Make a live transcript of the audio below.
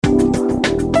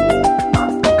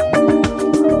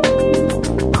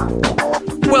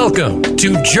Welcome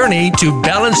to Journey to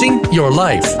Balancing Your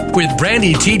Life with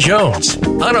Brandy T. Jones.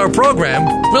 On our program,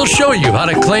 we'll show you how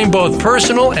to claim both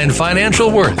personal and financial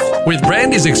worth. With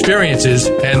Brandy's experiences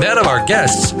and that of our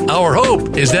guests, our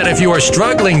hope is that if you are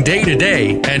struggling day to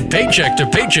day and paycheck to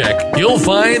paycheck, you'll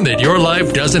find that your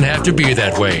life doesn't have to be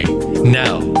that way.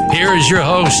 Now, here is your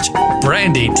host,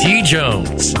 Brandy T.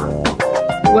 Jones.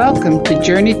 Welcome to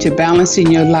Journey to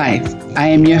Balancing Your Life. I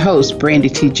am your host, Brandy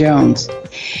T. Jones.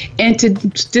 And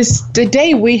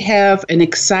today we have a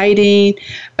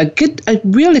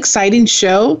real exciting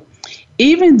show,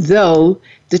 even though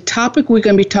the topic we're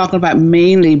going to be talking about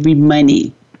mainly be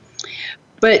money.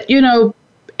 But, and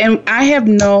I have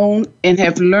known and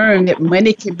have learned that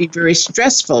money can be very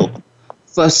stressful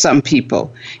for some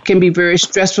people. It can be very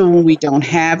stressful when we don't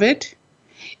have it.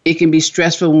 It can be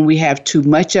stressful when we have too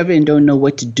much of it and don't know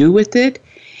what to do with it.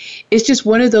 It's just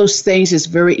one of those things that's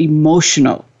very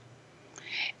emotional.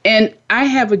 And I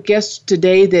have a guest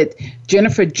today that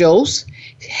Jennifer Jost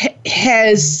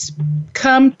has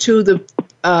come to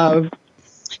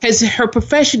her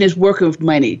profession is working with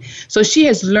money. So she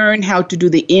has learned how to do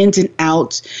the ins and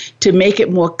outs to make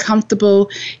it more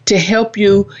comfortable, to help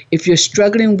you if you're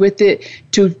struggling with it,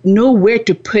 to know where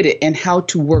to put it and how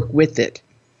to work with it.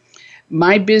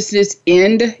 My business,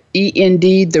 END,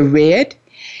 the red,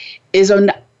 is on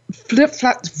the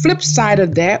flip side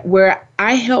of that, where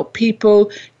I help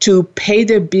people to pay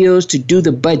their bills, to do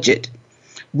the budget.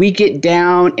 We get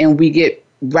down and we get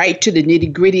right to the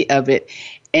nitty gritty of it.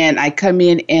 And I come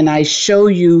in and I show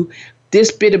you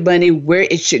this bit of money, where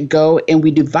it should go, and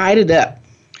we divide it up.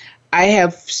 I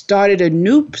have started a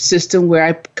new system where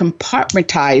I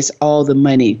compartmentize all the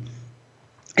money.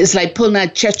 It's like pulling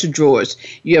out chest of drawers.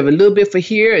 You have a little bit for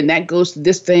here, and that goes to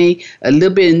this thing. A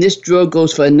little bit in this drawer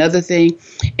goes for another thing.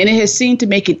 And it has seemed to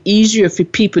make it easier for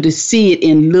people to see it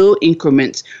in little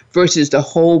increments versus the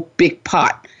whole big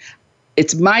pot.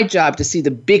 It's my job to see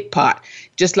the big pot,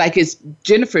 just like it's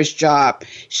Jennifer's job.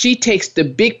 She takes the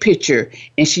big picture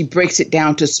and she breaks it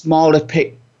down to smaller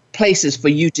places for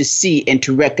you to see and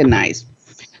to recognize.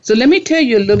 So let me tell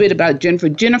you a little bit about Jennifer.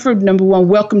 Jennifer, number one,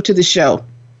 welcome to the show.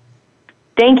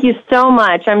 Thank you so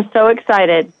much. I'm so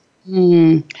excited.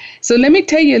 So let me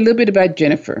tell you a little bit about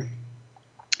Jennifer.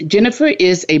 Jennifer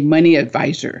is a money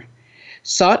advisor,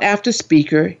 sought-after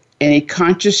speaker, and a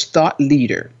conscious thought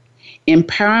leader,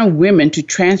 empowering women to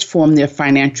transform their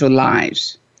financial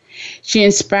lives. She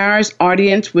inspires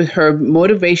audience with her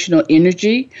motivational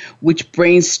energy, which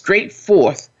brings straight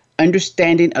forth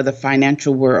understanding of the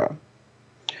financial world.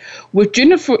 With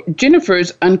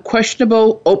Jennifer's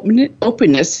unquestionable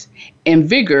openness and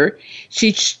vigor,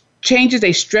 she changes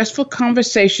a stressful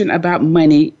conversation about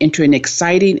money into an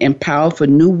exciting and powerful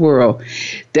new world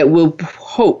that will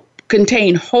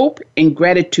contain hope and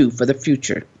gratitude for the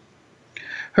future.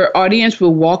 Her audience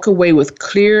will walk away with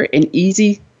clear and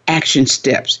easy action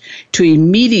steps to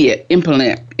immediately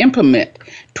implement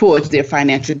towards their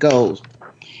financial goals.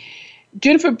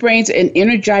 Jennifer brings an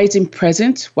energizing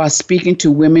presence while speaking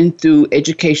to women through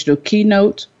educational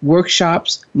keynotes,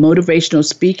 workshops, motivational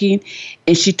speaking,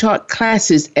 and she taught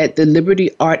classes at the Liberty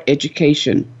Art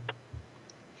Education.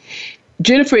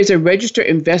 Jennifer is a registered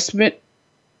investment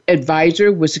advisor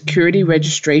with security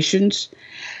registrations.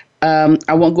 I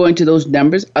won't go into those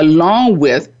numbers, along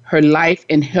with her life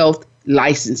and health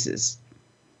licenses.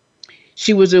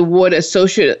 She was awarded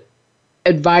Associate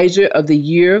Advisor of the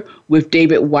Year with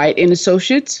David White and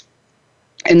Associates,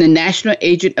 and the National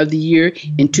Agent of the Year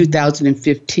in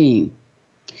 2015.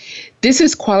 This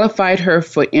has qualified her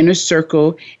for Inner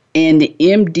Circle and the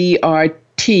MDRT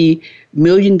 $1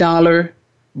 Million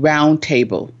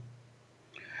Roundtable.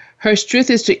 Her strength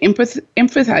is to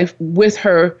empathize with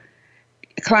her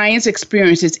clients'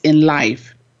 experiences in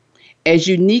life, as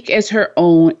unique as her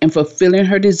own and fulfilling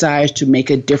her desires to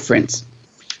make a difference.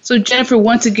 So, Jennifer,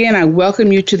 once again, I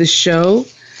welcome you to the show.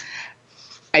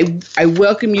 I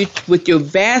welcome you with your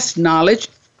vast knowledge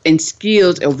and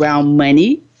skills around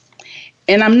money.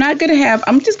 And I'm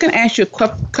just going to ask you a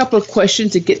couple of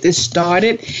questions to get this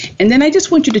started. And then I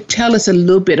just want you to tell us a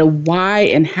little bit of why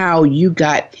and how you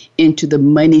got into the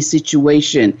money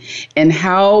situation, and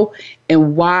how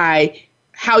and why,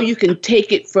 how you can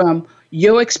take it from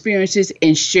your experiences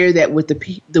and share that with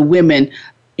the women,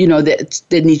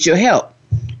 that need your help.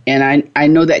 And I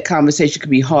know that conversation can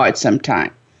be hard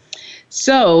sometimes.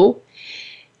 So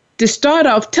to start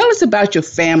off, tell us about your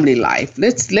family life.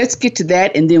 Let's get to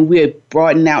that, and then we'll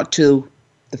broaden out to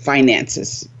the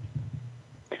finances.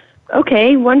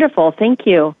 Okay, wonderful. Thank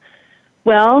you.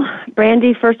 Well,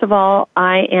 Brandy, first of all,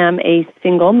 I am a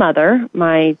single mother.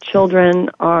 My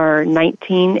children are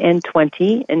 19 and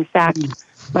 20. In fact,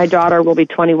 My daughter will be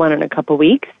 21 in a couple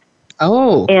weeks.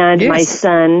 Oh, and yes. my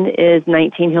son is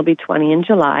 19. He'll be 20 in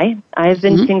July. I have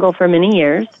been single for many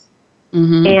years.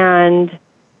 And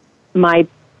my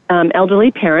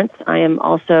elderly parents, I am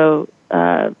also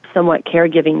somewhat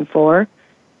caregiving for.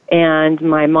 And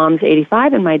my mom's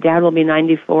 85, and my dad will be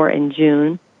 94 in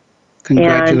June.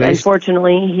 Congratulations. And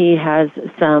unfortunately, he has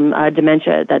some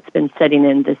dementia that's been setting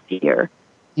in this year.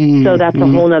 So that's a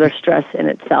whole other stress in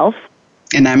itself.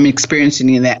 And I'm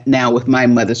experiencing that now with my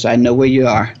mother, so I know where you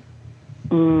are.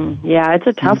 Yeah, it's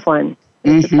a tough one.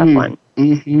 It's a tough one.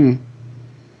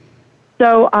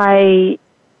 So I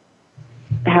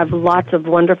have lots of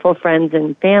wonderful friends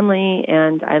and family,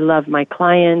 and I love my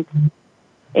clients,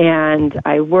 and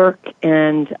I work,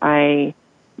 and I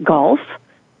golf,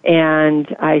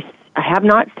 and I have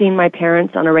not seen my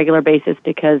parents on a regular basis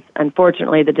because,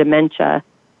 unfortunately, the dementia,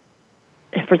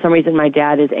 for some reason, my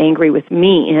dad is angry with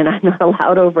me, and I'm not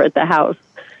allowed over at the house,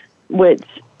 which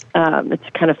it's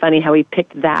kind of funny how he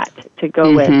picked that to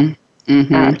go with.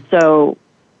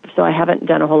 So I haven't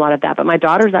done a whole lot of that. But my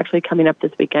daughter's actually coming up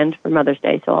this weekend for Mother's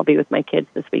Day, so I'll be with my kids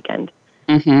this weekend.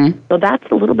 So that's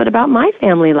a little bit about my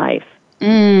family life.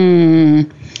 You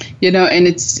know,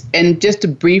 and just to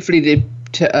briefly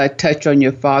to touch on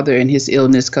your father and his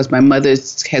illness, because my mother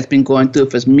has been going through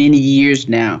it for many years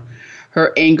now.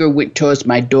 Her anger went towards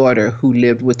my daughter, who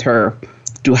lived with her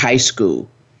through high school.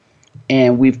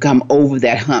 And we've come over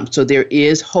that hump. So there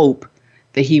is hope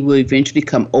that he will eventually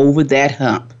come over that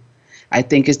hump. I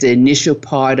think it's the initial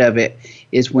part of it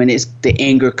is when the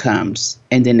anger comes.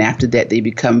 And then after that, they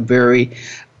become very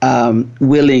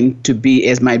willing to be,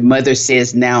 as my mother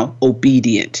says now,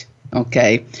 obedient.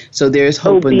 Okay. So there's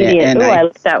hope obedient. in that. And I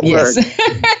like that word.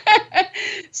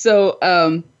 So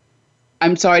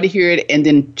I'm sorry to hear it. And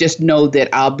then just know that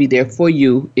I'll be there for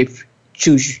you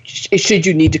should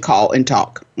you need to call and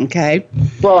talk. Okay.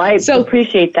 Well, I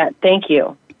appreciate that. Thank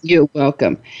you. You're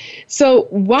welcome. So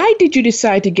why did you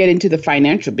decide to get into the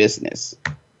financial business?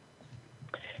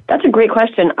 That's a great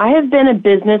question. I have been a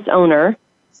business owner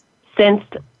since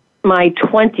my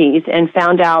 20s and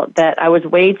found out that I was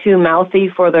way too mouthy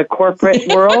for the corporate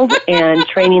world and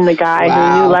training the guy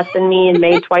who knew less than me and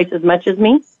made twice as much as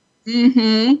me.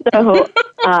 So,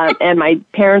 and my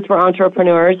parents were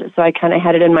entrepreneurs, so I kind of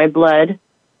had it in my blood.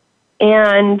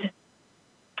 And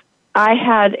I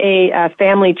had a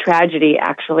family tragedy,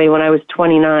 actually, when I was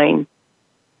 29.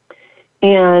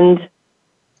 And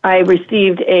I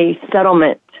received a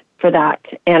settlement for that.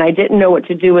 And I didn't know what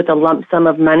to do with a lump sum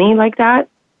of money like that.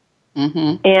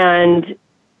 And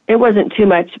it wasn't too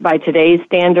much by today's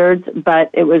standards,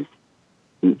 but it was,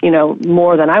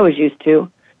 more than I was used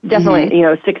to. Definitely,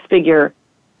 six-figure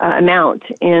amount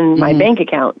in my bank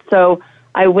account. So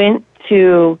I went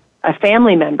to a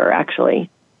family member, actually,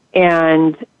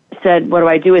 and said, what do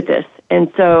I do with this?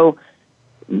 And so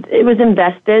it was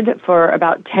invested for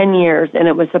about 10 years, and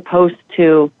it was supposed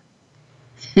to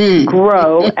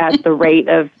grow at the rate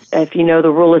of, if you know the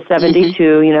rule of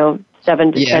 72,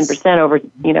 7 to 10% over,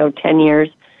 10 years.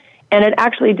 And it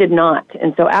actually did not.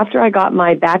 And so after I got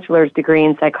my bachelor's degree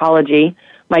in psychology,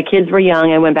 my kids were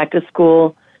young. I went back to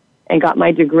school and got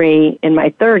my degree in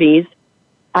my 30s.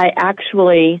 I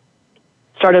actually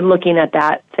started looking at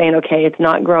that, saying, okay, it's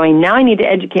not growing. Now I need to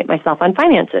educate myself on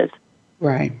finances.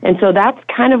 Right. And so that's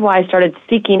kind of why I started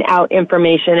seeking out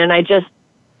information. And I just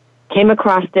came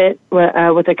across it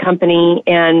with a company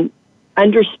and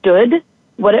understood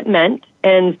what it meant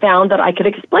and found that I could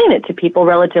explain it to people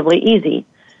relatively easy.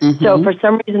 So for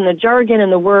some reason, the jargon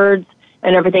and the words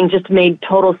and everything just made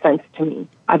total sense to me.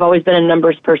 I've always been a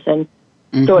numbers person,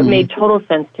 so it made total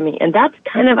sense to me. And that's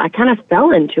I kind of fell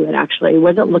into it, actually. I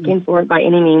wasn't looking for it by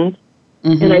any means.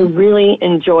 And I really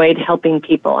enjoyed helping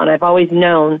people. And I've always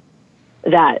known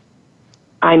that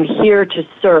I'm here to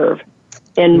serve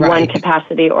in one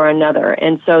capacity or another.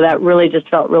 And so that really just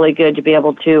felt really good to be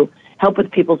able to help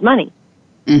with people's money.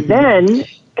 Then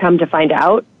come to find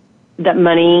out that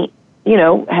money,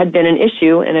 had been an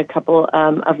issue in a couple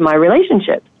of my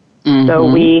relationships. So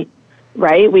we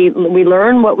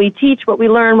learn what we teach, what we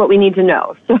learn, what we need to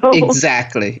know. So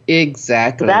Exactly.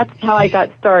 So that's how I got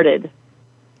started.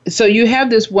 So you have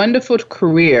this wonderful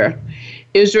career.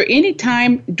 Is there any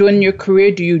time during your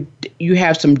career do you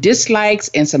have some dislikes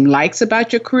and some likes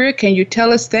about your career? Can you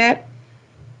tell us that?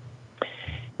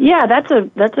 Yeah, that's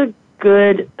a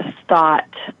good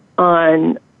thought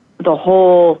on the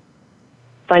whole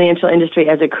financial industry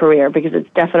as a career, because it's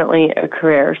definitely a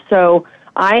career. So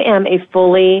I am a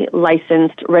fully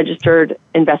licensed, registered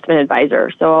investment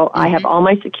advisor. So I have all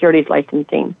my securities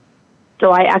licensing.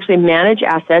 So I actually manage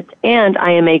assets, and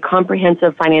I am a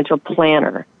comprehensive financial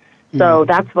planner. So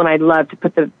that's when I love to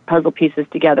put the puzzle pieces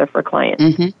together for clients.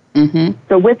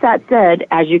 So with that said,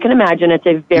 as you can imagine, it's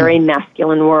a very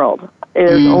masculine world.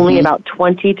 There's only about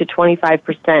 20 to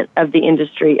 25% of the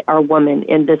industry are women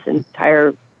in this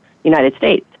entire United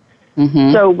States.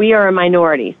 So we are a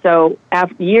minority. So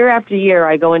year after year,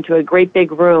 I go into a great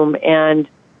big room, and,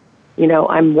 you know,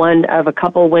 I'm one of a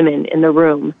couple women in the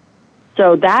room.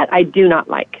 So that I do not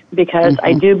like, because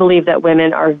I do believe that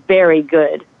women are very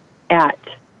good at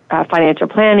financial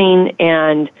planning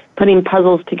and putting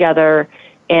puzzles together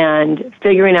and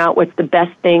figuring out what's the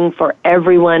best thing for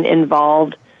everyone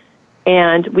involved.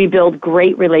 And we build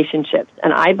great relationships.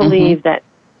 And I believe that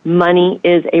money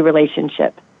is a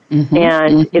relationship.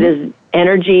 And it is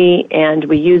energy, and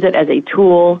we use it as a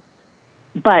tool.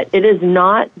 But it is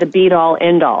not the be-all,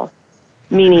 end-all.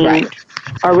 Meaning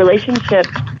our relationship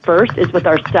first is with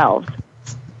ourselves.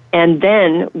 And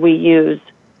then we use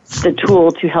the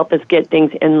tool to help us get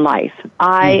things in life.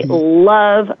 I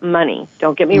love money.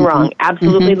 Don't get me wrong.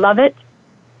 Absolutely love it.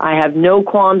 I have no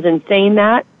qualms in saying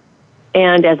that.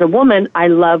 And as a woman, I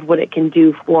love what it can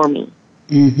do for me.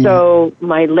 So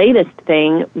my latest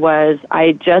thing was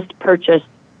I just purchased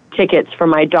tickets for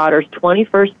my daughter's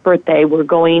 21st birthday. We're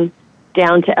going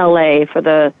down to L.A. for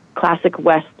the Classic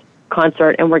West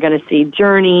concert, and we're going to see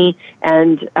Journey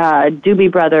and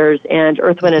Doobie Brothers and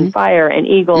Earth, Wind, and Fire and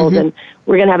Eagles, and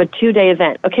we're going to have a 2-day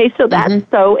event. Okay, so that's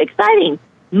so exciting.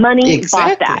 Money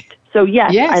bought that. So,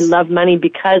 yes, I love money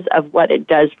because of what it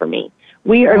does for me.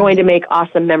 We are going to make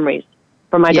awesome memories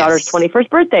for my daughter's 21st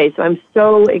birthday, so I'm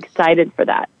so excited for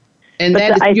that. And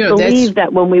but I believe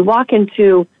that when we walk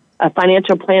into a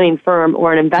financial planning firm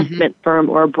or an investment firm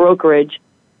or a brokerage,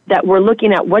 that we're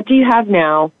looking at what do you have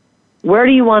now, where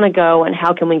do you want to go, and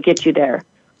how can we get you there?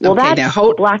 Well, that's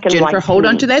now black and Jennifer, white. Hold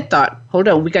on to that thought. Hold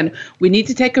on. We need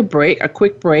to take a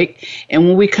quick break. And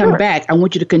when we come back, I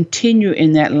want you to continue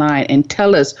in that line and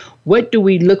tell us, what do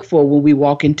we look for when we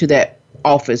walk into that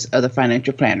office of the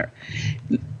financial planner?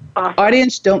 Awesome.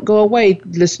 Audience, don't go away,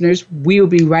 listeners. We will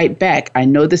be right back. I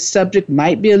know the subject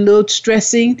might be a little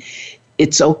stressing.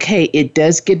 It's okay. It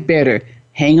does get better.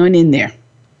 Hang on in there.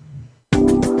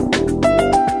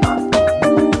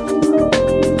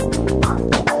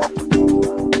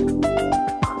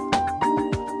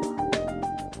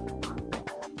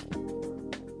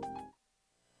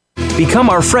 Become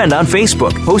our friend on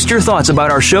Facebook. Post your thoughts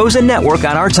about our shows and network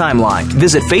on our timeline.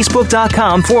 Visit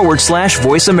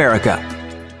Facebook.com/Voice America.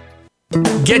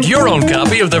 Get your own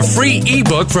copy of the free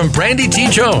ebook from Brandy T.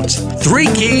 Jones, 3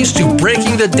 Keys to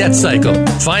Breaking the Debt Cycle.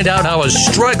 Find out how a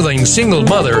struggling single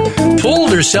mother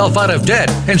pulled herself out of debt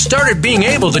and started being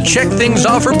able to check things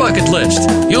off her bucket list.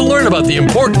 You'll learn about the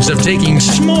importance of taking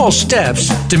small steps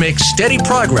to make steady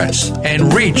progress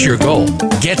and reach your goal.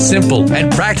 Get simple and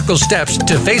practical steps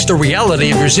to face the reality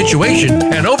of your situation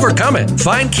and overcome it.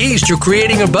 Find keys to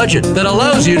creating a budget that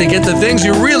allows you to get the things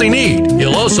you really need.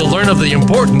 You'll also learn of the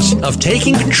importance of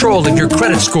taking control of your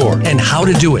credit score and how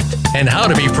to do it, and how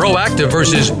to be proactive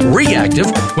versus reactive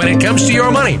when it comes to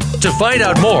your money. To find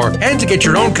out more and to get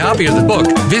your own copy of the book,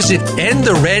 visit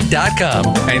endthered.com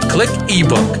and click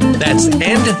ebook. That's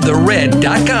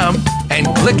endthered.com and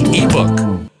click ebook.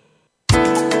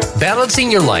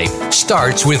 Balancing your life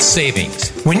starts with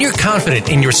savings. When you're confident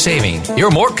in your saving,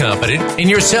 you're more confident in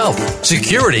yourself.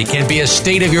 Security can be a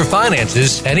state of your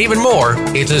finances, and even more,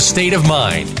 it's a state of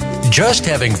mind. Just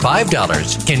having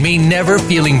 $5 can mean never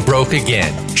feeling broke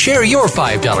again. Share your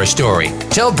 $5 story.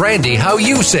 Tell Brandy how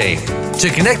you save. To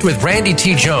connect with Brandy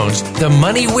T. Jones, the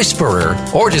Money Whisperer,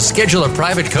 or to schedule a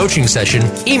private coaching session,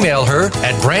 email her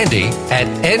at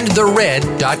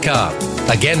brandy@endthered.com.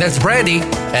 Again, that's Brandy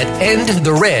at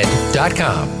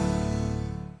endthered.com.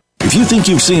 If you think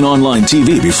you've seen online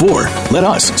TV before, let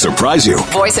us surprise you.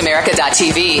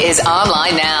 VoiceAmerica.tv is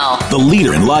online now. The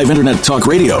leader in live internet talk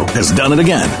radio has done it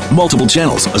again. Multiple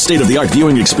channels, a state-of-the-art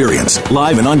viewing experience,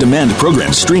 live and on-demand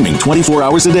programs streaming 24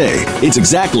 hours a day. It's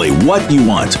exactly what you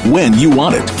want, when you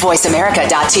want it.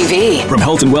 VoiceAmerica.tv. From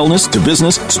health and wellness to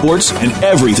business, sports, and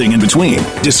everything in between.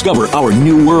 Discover our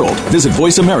new world. Visit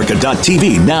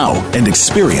VoiceAmerica.tv now and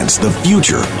experience the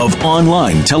future of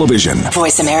online television.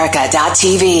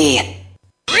 VoiceAmerica.tv.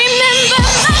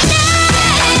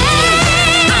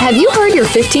 Have you heard your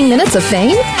 15 minutes of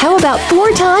fame? How about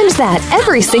 4 times that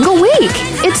every single week?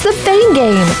 It's the Fame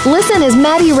Game. Listen as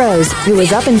Maddie Rose, who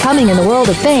is up and coming in the world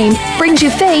of fame, brings you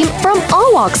fame from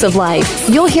all walks of life.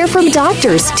 You'll hear from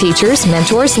doctors, teachers,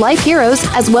 mentors, life heroes,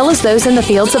 as well as those in the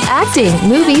fields of acting,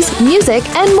 movies, music,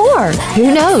 and more.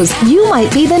 Who knows? You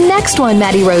might be the next one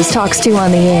Maddie Rose talks to on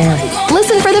the air.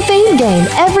 Listen for the Fame Game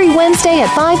every Wednesday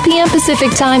at 5 p.m.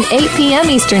 Pacific Time, 8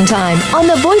 p.m. Eastern Time on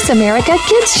the Voice America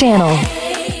Kids channel.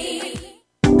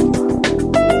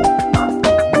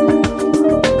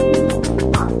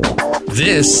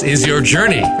 This is your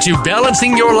journey to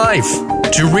balancing your life.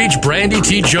 To reach Brandy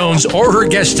T. Jones or her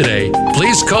guest today,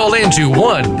 please call in to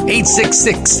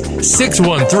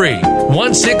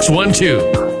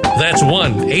 1-866-613-1612. That's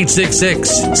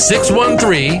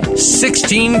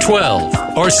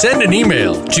 1-866-613-1612. Or send an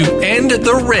email to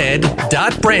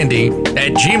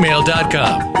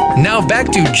endthered.brandy@gmail.com. Now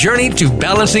back to Journey to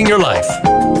Balancing Your Life.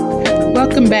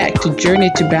 Welcome back to Journey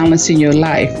to Balancing Your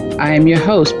Life. I am your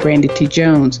host, Brandy T.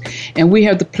 Jones, and we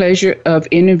have the pleasure of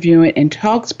interviewing and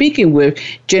speaking with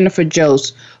Jennifer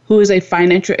Jost, who is a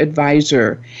financial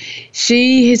advisor.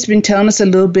 She has been telling us a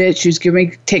little bit. She's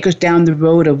going to take us down the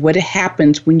road of what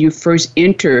happens when you first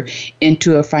enter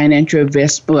into a financial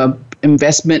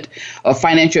investment or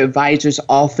financial advisor's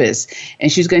office.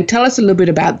 And she's going to tell us a little bit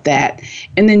about that.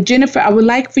 And then, Jennifer, I would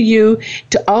like for you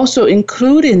to also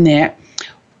include in that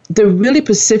the really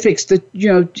specifics that,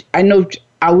 I know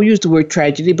I will use the word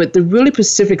tragedy, but the really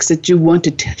specifics that you want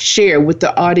to share with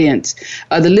the audience,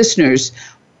 the listeners,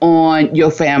 on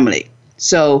your family.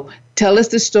 So tell us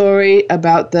the story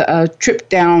about the trip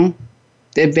down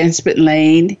the investment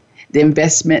lane, the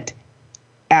investment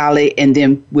alley, and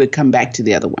then we'll come back to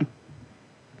the other one.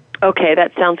 Okay,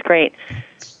 that sounds great.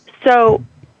 So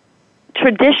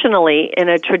traditionally, in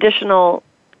a traditional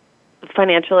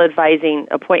financial advising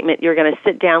appointment, you're going to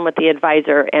sit down with the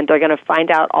advisor and they're going to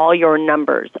find out all your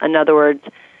numbers. In other words,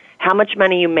 how much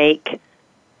money you make,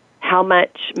 how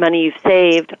much money you've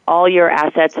saved, all your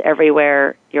assets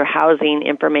everywhere, your housing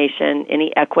information,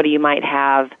 any equity you might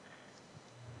have,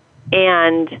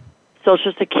 and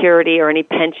Social Security or any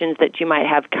pensions that you might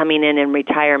have coming in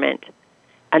retirement.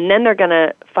 And then they're going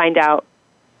to find out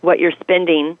what you're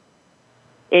spending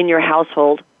in your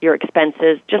household, your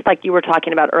expenses, just like you were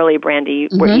talking about earlier, Brandy,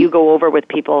 where you go over with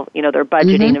people, their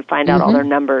budgeting and find out all their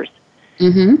numbers.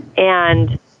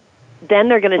 And then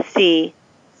they're going to see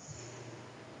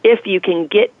if you can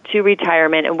get to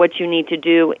retirement and what you need to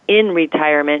do in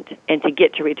retirement and to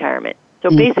get to retirement. So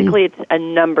basically, it's a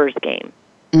numbers game.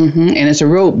 And it's a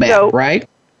roadmap, right?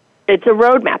 It's a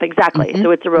roadmap, exactly.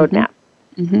 So it's a roadmap.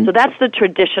 So that's the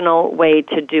traditional way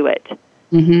to do it.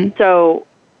 So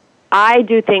I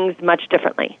do things much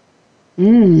differently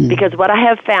because what I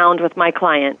have found with my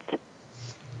clients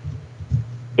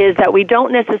is that we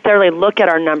don't necessarily look at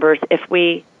our numbers if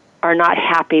we are not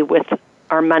happy with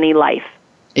our money life.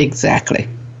 Exactly.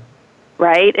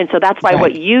 Right? And so that's why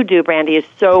what you do, Brandy, is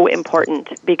so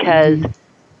important because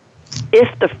if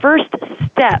the first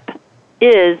step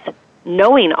is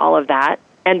knowing all of that,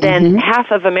 and then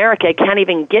half of America can't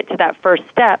even get to that first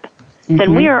step,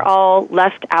 then we are all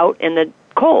left out in the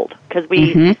cold because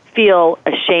we feel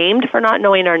ashamed for not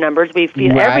knowing our numbers. We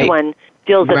feel everyone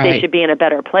feels that they should be in a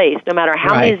better place, no matter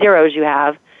how many zeros you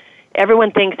have.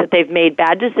 Everyone thinks that they've made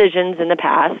bad decisions in the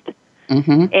past,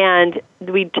 and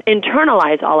we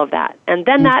internalize all of that, and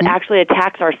then that actually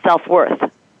attacks our self-worth.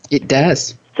 It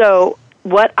does. So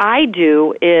what I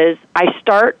do is I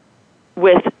start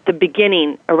with the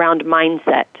beginning around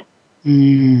mindset,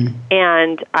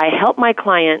 and I help my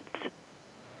clients.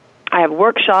 I have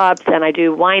workshops, and I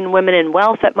do Wine, Women, and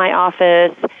Wealth at my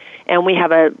office, and we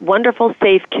have a wonderful,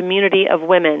 safe community of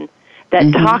women that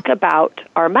talk about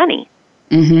our money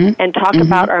and talk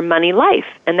about our money life,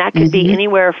 and that could be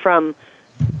anywhere from,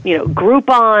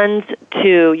 Groupons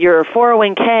to your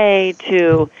 401k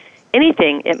to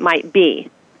anything it might be.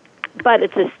 But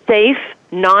it's a safe,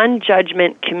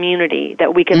 non-judgment community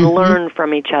that we can learn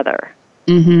from each other.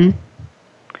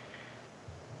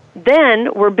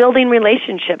 Then we're building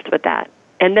relationships with that.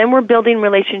 And then we're building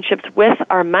relationships with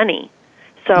our money.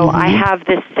 So I have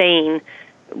this saying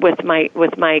with my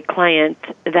client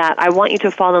that I want you to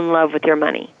fall in love with your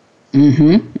money.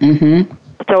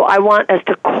 So I want us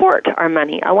to court our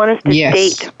money. I want us to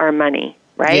date our money,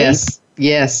 right?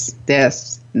 Yes.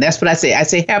 That's what I say. I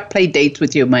say have play dates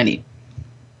with your money.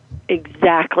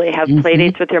 Exactly. Have play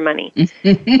dates with your money.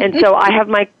 And so I have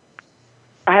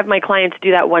my clients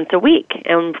do that once a week,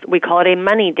 and we call it a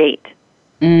money date.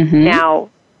 Now,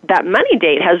 that money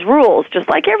date has rules, just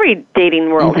like every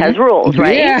dating world has rules,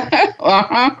 right? Yeah.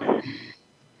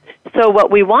 So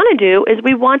what we want to do is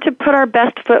we want to put our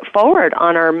best foot forward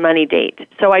on our money date.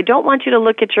 So I don't want you to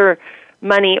look at your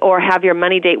money or have your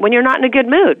money date when you're not in a good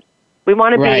mood. We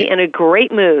want to be in a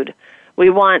great mood. We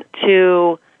want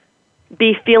to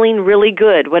be feeling really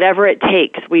good, whatever it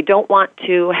takes. We don't want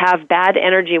to have bad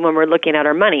energy when we're looking at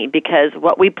our money, because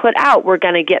what we put out, we're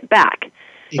going to get back.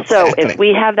 Exactly. So if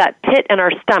we have that pit in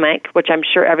our stomach, which I'm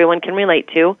sure everyone can relate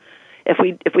to,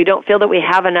 if we don't feel that we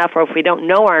have enough, or if we don't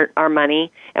know our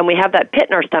money, and we have that pit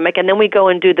in our stomach, and then we go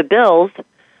and do the bills,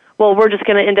 well, we're just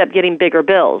going to end up getting bigger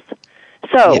bills.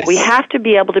 So we have to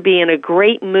be able to be in a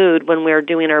great mood when we're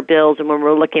doing our bills and when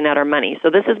we're looking at our money.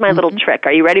 So this is my little trick.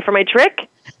 Are you ready for my trick?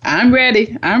 I'm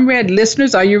ready.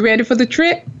 Listeners, are you ready for the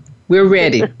trick? We're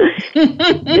ready.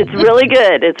 It's really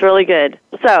good. It's really good.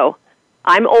 So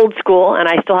I'm old school, and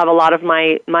I still have a lot of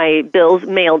my bills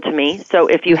mailed to me. So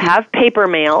if you have paper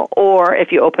mail, or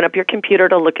if you open up your computer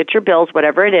to look at your bills,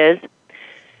 whatever it is,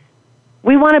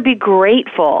 we want to be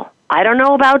grateful. I don't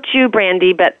know about you,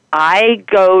 Brandy, but I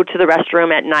go to the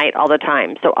restroom at night all the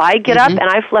time. So I get up and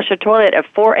I flush a toilet at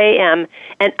 4 a.m.,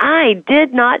 and I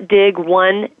did not dig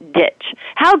one ditch.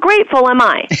 How grateful am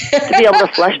I to be able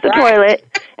to flush the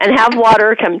toilet and have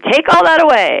water come take all that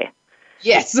away?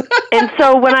 Yes. And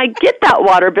so when I get that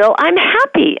water bill, I'm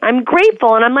happy. I'm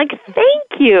grateful, and I'm like,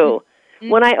 thank you.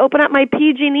 When I open up my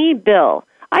PG&E bill,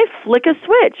 I flick a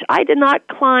switch. I did not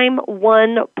climb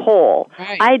one pole.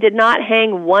 Right. I did not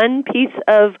hang one piece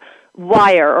of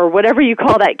wire, or whatever you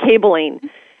call that, cabling.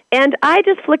 And I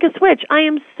just flick a switch. I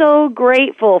am so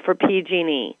grateful for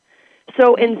PG&E.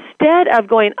 So instead of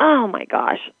going, oh my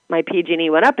gosh, my PG&E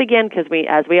went up again, because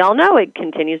as we all know, it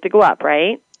continues to go up,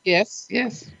 right? Yes,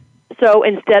 yes. So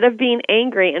instead of being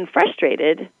angry and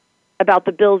frustrated about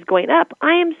the bills going up,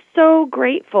 I am so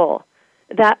grateful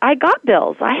that I got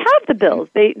bills. I have the bills.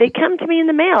 They come to me in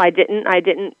the mail. I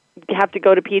didn't have to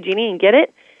go to PG&E and get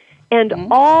it. And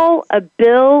all a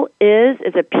bill is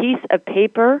a piece of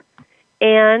paper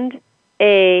and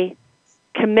a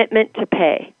commitment to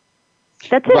pay.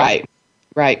 That's it.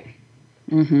 Right.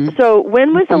 Mm-hmm. So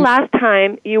when was the last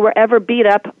time you were ever beat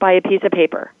up by a piece of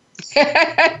paper?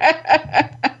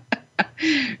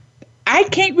 I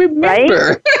can't remember.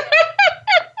 Right?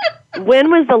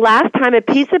 When was the last time a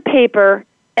piece of paper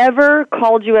ever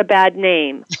called you a bad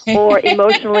name, or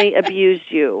emotionally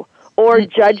abused you, or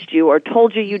judged you, or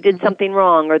told you did something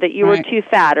wrong, or that you were too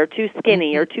fat, or too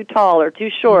skinny, or too tall, or too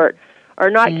short, or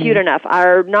not cute enough,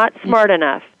 or not smart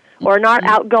enough, or not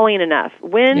outgoing enough?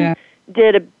 When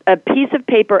did a piece of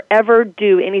paper ever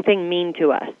do anything mean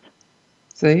to us?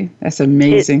 See, that's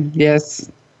amazing.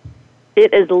 Yes.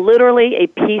 It is literally a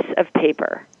piece of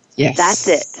paper. Yes. That's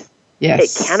it.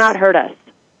 Yes. It cannot hurt us.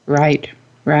 Right.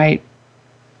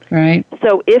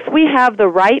 So if we have the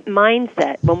right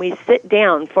mindset when we sit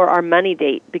down for our money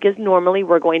date, because normally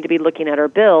we're going to be looking at our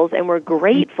bills and we're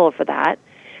grateful for that,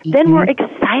 then we're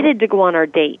excited to go on our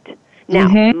date. Now,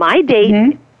 my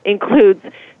date includes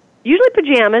usually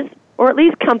pajamas, or at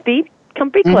least comfy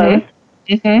clothes,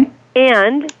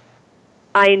 and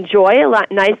I enjoy a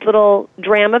nice little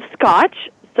dram of scotch.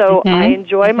 So I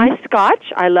enjoy my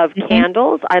scotch. I love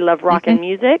candles. I love rock and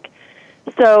music.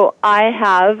 So I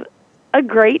have a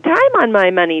great time on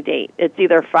my money date. It's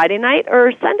either Friday night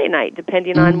or Sunday night,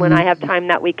 depending on when I have time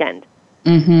that weekend.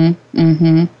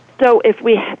 So if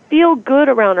we feel good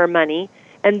around our money,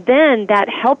 and then that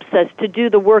helps us to do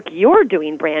the work you're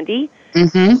doing, Brandy,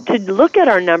 to look at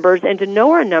our numbers and to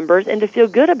know our numbers and to feel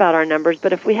good about our numbers.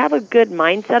 But if we have a good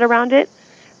mindset around it,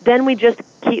 then we just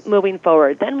keep moving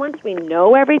forward. Then once we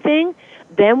know everything,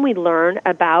 then we learn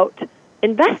about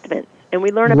investments, and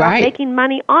we learn about making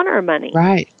money on our money.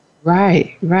 Right.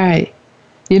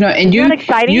 You know, and Isn't that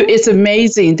exciting? it's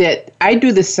amazing that I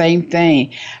do the same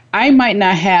thing. I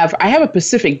have a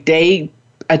specific day,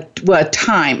 a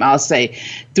time, I'll say,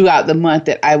 throughout the month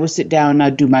that I will sit down and I'll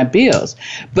do my bills.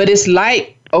 But it's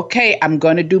like, okay, I'm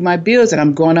going to do my bills and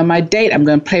I'm going on my date. I'm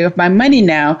going to play with my money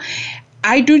now.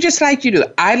 I do just like you do.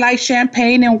 I like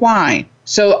champagne and wine.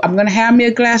 So I'm going to have me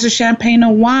a glass of champagne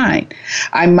and wine.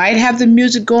 I might have the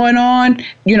music going on,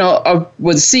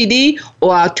 with a CD,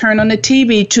 or I'll turn on the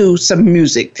TV to some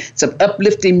music, some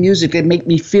uplifting music that make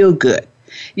me feel good.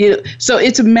 So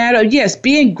it's a matter of, yes,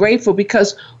 being grateful,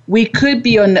 because we could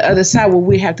be on the other side where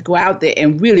we have to go out there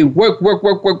and really work,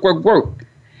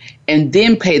 and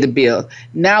then pay the bill.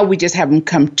 Now we just have them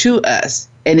come to us,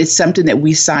 and it's something that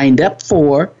we signed up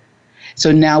for. So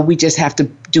now we just have to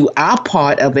do our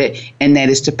part of it, and that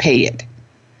is to pay it.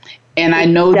 And I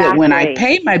know that when I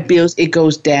pay my bills, it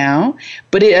goes down,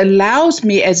 but it allows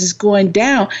me, as it's going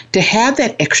down, to have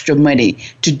that extra money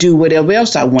to do whatever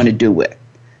else I want to do with.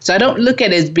 So I don't look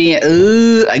at it as being,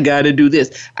 I got to do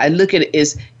this. I look at it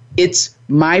as it's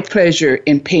my pleasure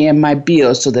in paying my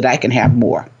bills so that I can have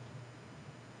more.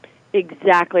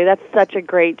 Exactly. That's such a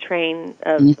great train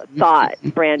of thought,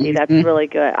 Brandy. That's really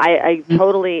good. I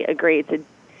totally agree.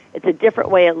 It's a different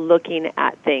way of looking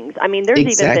at things. I mean, there's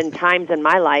even been times in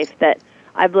my life that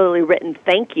I've literally written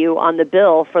thank you on the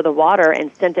bill for the water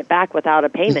and sent it back without a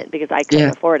payment because I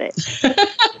couldn't afford it.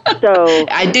 So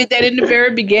I did that in the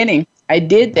very beginning. I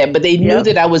did that, but they knew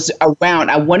that I was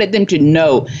around. I wanted them to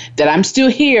know that I'm still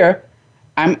here.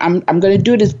 I'm going to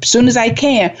do it as soon as I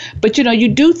can. But, you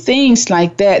do things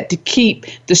like that to keep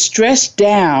the stress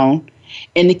down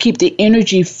and to keep the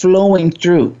energy flowing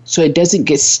through so it doesn't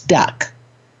get stuck.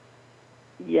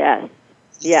 Yes.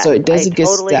 So it doesn't get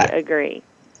stuck. I totally agree.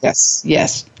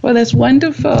 Yes. Well, that's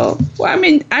wonderful. Well,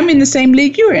 I'm in the same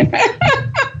league you're in.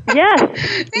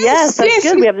 Yes, that's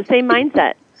good. We have the same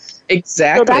mindset.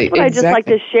 Exactly. So that's what I just like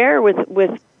to share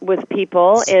with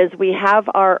people is we have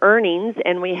our earnings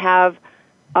and we have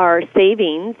our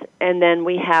savings and then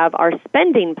we have our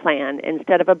spending plan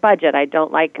instead of a budget. I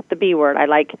don't like the B word. I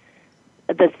like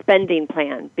the spending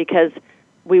plan because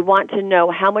we want to know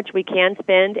how much we can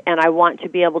spend and I want to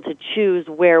be able to choose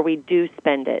where we do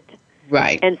spend it.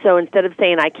 Right. And so instead of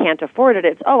saying I can't afford it,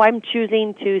 it's, I'm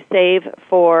choosing to save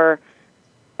for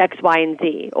X, Y, and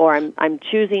Z, or I'm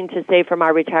choosing to save for my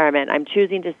retirement. I'm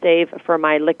choosing to save for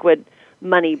my liquid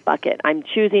money bucket. I'm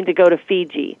choosing to go to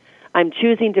Fiji. I'm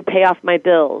choosing to pay off my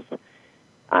bills,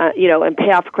 and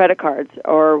pay off credit cards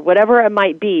or whatever it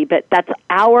might be. But that's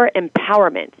our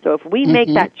empowerment. So if we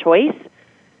make that choice,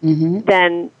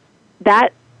 then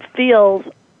that feels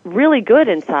really good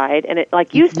inside. And it,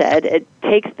 like you said, it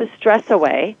takes the stress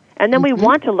away. And then we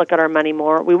want to look at our money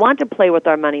more. We want to play with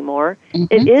our money more.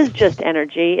 It is just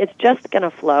energy. It's just going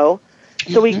to flow.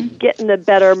 So we get in the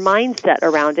better mindset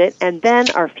around it. And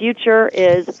then our future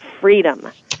is freedom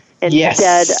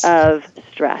instead of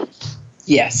stress.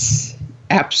 Yes,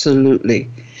 absolutely.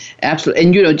 Absolutely.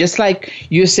 And, just like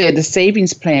you said, the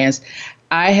savings plans,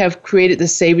 I have created the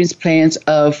savings plans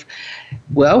of,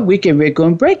 we're going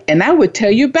to break. And I would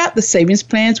tell you about the savings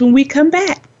plans when we come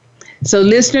back. So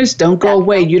listeners, don't go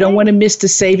away. You don't want to miss the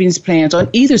savings plans on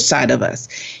either side of us.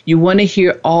 You want to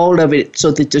hear all of it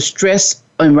so that the stress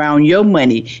around your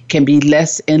money can be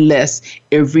less and less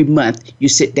every month you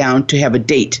sit down to have a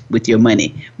date with your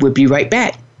money. We'll be right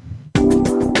back.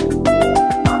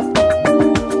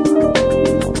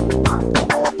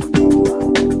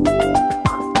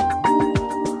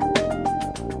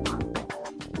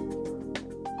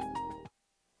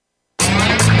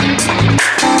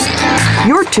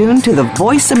 You're tuned to the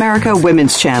Voice America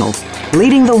Women's Channel,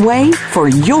 leading the way for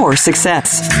your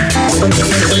success.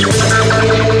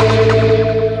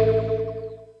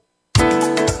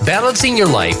 Balancing your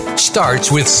life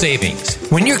starts with savings.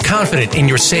 When you're confident in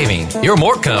your saving, you're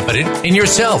more confident in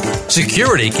yourself.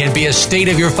 Security can be a state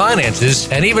of your finances,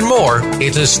 and even more,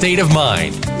 it's a state of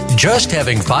mind. Just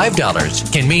having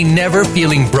 $5 can mean never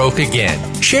feeling broke again.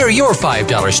 Share your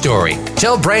 $5 story.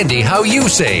 Tell Brandy how you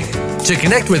save. To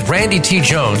connect with Brandy T.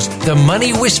 Jones, the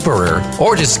Money Whisperer,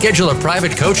 or to schedule a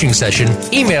private coaching session,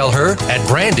 email her at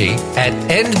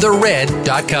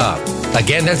brandy@endthered.com.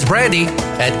 Again, that's Brandy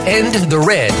at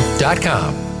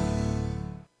endthered.com.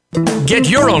 Get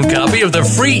your own copy of the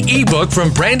free ebook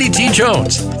from Brandy T.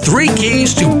 Jones, 3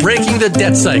 Keys to Breaking the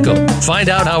Debt Cycle. Find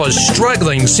out how a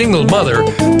struggling single mother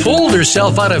pulled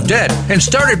herself out of debt and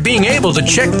started being able to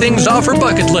check things off her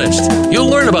bucket list. You'll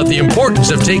learn about the importance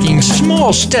of taking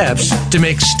small steps to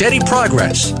make steady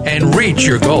progress and reach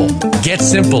your goal. Get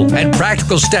simple and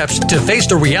practical steps to face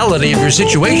the reality of your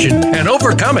situation and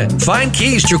overcome it. Find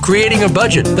keys to creating a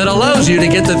budget that allows you to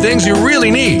get the things you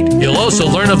really need. You'll also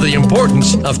learn of the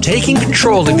importance of taking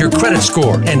control of your credit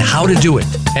score and how to do it,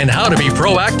 and how to be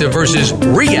proactive versus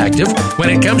reactive when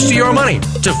it comes to your money.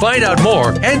 To find out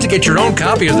more and to get your own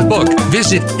copy of the book,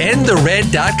 visit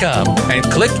endthered.com and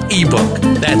click ebook.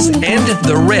 That's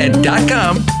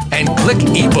endthered.com and click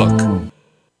ebook.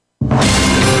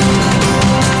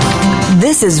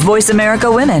 This is Voice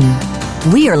America Women.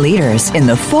 We are leaders in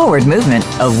the forward movement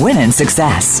of women's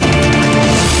success.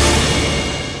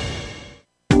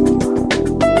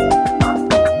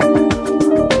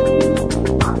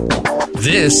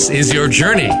 This is your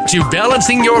journey to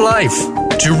balancing your life.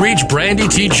 To reach Brandy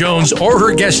T. Jones or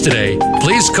her guest today,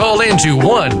 please call in to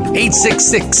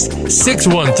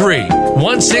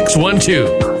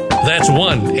 1-866-613-1612. That's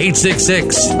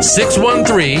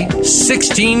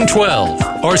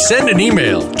 1-866-613-1612. Or send an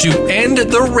email to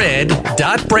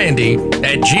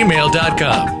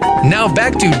endthered.brandy@gmail.com. Now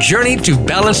back to Journey to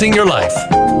Balancing Your Life.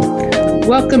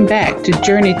 Welcome back to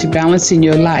Journey to Balancing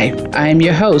Your Life. I am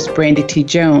your host, Brandy T.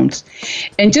 Jones.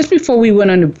 And just before we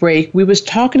went on a break, we was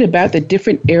talking about the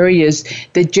different areas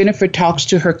that Jennifer talks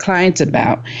to her clients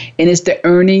about. And it's the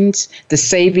earnings, the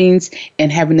savings,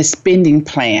 and having a spending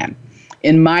plan.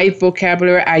 In my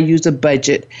vocabulary, I use a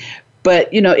budget. But,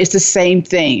 it's the same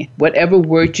thing. Whatever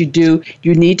work you do,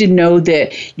 you need to know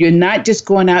that you're not just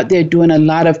going out there doing a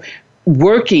lot of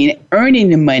working, earning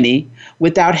the money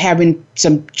without having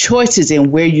some choices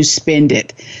in where you spend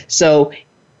it. So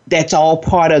that's all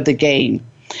part of the game.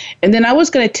 And then I was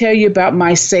going to tell you about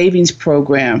my savings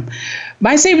program.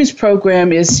 My savings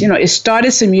program is, it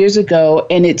started some years ago,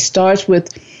 and it starts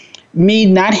with me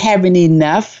not having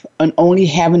enough and only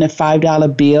having a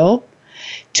 $5 bill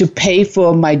to pay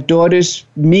for my daughter's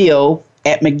meal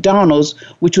at McDonald's,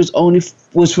 which was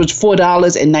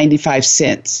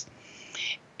 $4.95.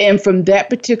 And from that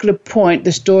particular point,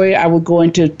 the story I will go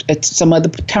into at some other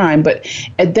time, but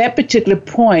at that particular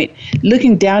point,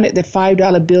 looking down at the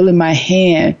 $5 bill in my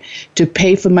hand to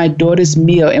pay for my daughter's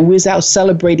meal, and we was out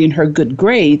celebrating her good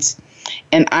grades,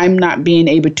 and I'm not being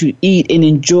able to eat and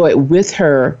enjoy it with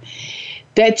her,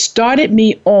 that started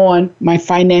me on my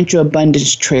financial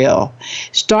abundance trail,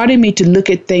 started me to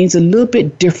look at things a little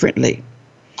bit differently.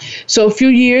 So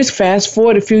fast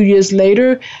forward a few years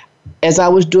later, as I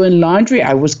was doing laundry,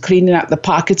 I was cleaning out the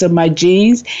pockets of my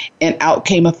jeans, and out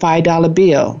came a $5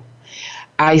 bill.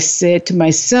 I said to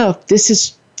myself, this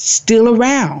is still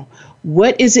around.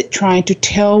 What is it trying to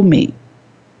tell me?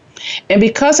 And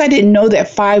because I didn't know that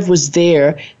 5 was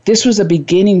there, this was a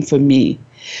beginning for me.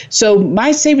 So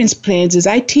my savings plans is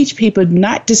I teach people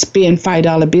not to spend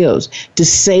 $5 bills, to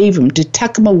save them, to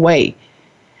tuck them away.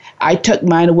 I tuck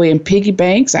mine away in piggy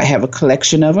banks. I have a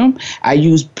collection of them. I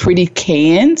use pretty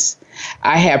cans.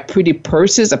 I have pretty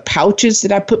purses or pouches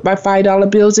that I put my $5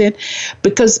 bills in,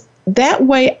 because that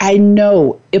way I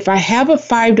know if I have a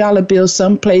 $5 bill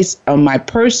someplace on my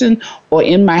person or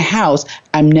in my house,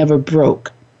 I'm never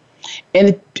broke.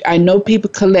 And I know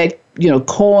people collect,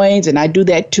 coins, and I do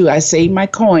that too. I save my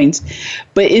coins,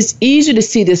 but it's easier to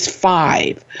see this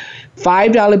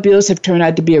 $5 bills have turned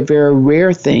out to be a very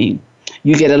rare thing.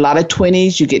 You get a lot of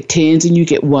 20s, you get 10s, and you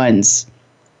get 1s.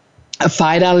 A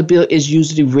 $5 bill is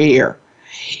usually rare.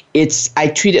 I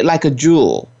treat it like a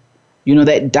jewel,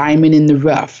 that diamond in the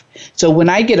rough. So when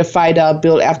I get a $5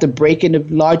 bill after breaking a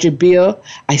larger bill,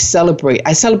 I celebrate.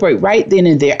 I celebrate right then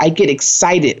and there. I get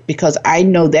excited because I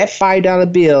know that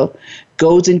 $5 bill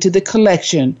goes into the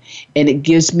collection, and it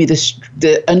gives me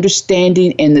the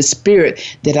understanding and the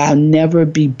spirit that I'll never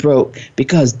be broke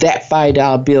because that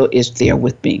 $5 bill is there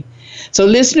with me. So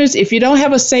listeners, if you don't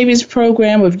have a savings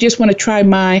program or if you just want to try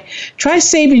mine, try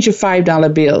saving your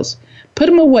 $5 bills. Put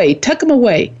them away, tuck them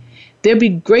away. They'll be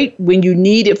great when you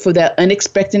need it for that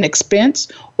unexpected expense,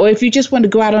 or if you just want to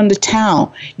go out on the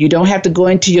town. You don't have to go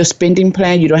into your spending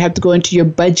plan. You don't have to go into your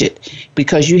budget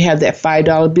because you have that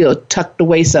 $5 bill tucked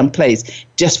away someplace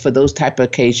just for those type of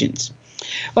occasions.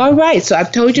 All right, so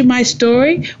I've told you my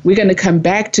story. We're going to come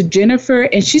back to Jennifer,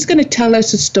 and she's going to tell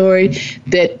us a story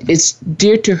that is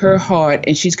dear to her heart,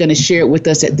 and she's going to share it with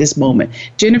us at this moment.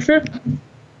 Jennifer?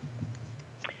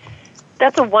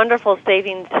 That's a wonderful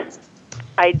savings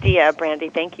idea, Brandy.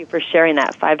 Thank you for sharing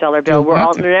that $5 bill.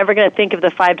 We're never going to think of the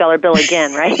 $5 bill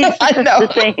again, right? I know.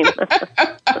 It's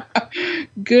the same.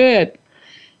 Good.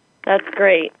 That's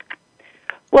great.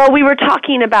 Well, we were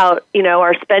talking about,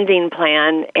 our spending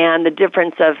plan and the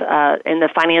difference of in the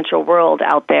financial world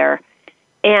out there.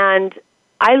 And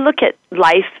I look at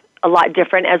life a lot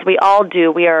different, as we all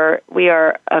do. We are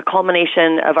a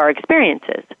culmination of our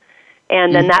experiences.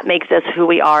 And then that makes us who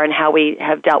we are and how we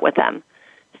have dealt with them.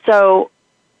 So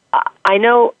I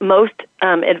know most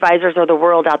advisors of the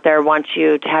world out there want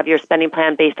you to have your spending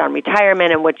plan based on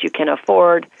retirement and what you can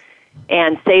afford,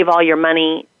 and save all your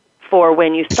money for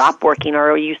when you stop working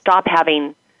or you stop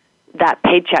having that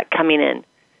paycheck coming in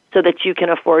so that you can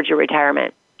afford your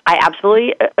retirement. I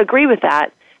absolutely agree with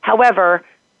that. However,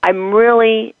 I'm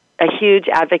really a huge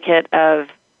advocate of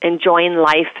enjoying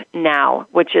life now,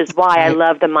 which is why I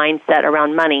love the mindset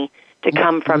around money to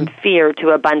come from fear to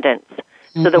abundance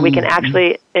so that we can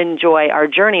actually enjoy our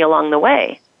journey along the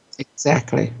way.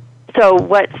 Exactly. So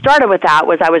what started with that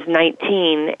was I was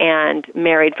 19 and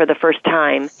married for the first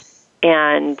time.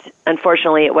 And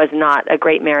unfortunately, it was not a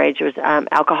great marriage. It was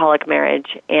alcoholic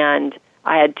marriage. And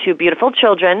I had 2 beautiful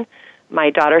children, my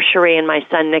daughter Cherie and my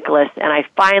son Nicholas, and I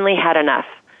finally had enough.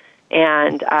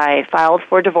 And I filed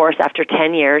for divorce after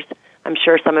 10 years. I'm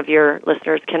sure some of your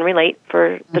listeners can relate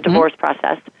for the divorce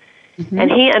process.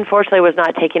 And he, unfortunately, was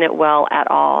not taking it well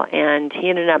at all. And he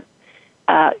ended up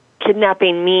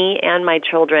kidnapping me and my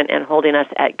children and holding us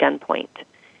at gunpoint.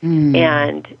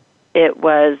 And it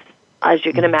was, as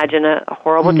you can imagine, a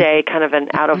horrible day, kind of an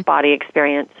out-of-body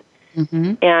experience.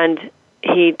 And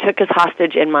he took us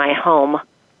hostage in my home.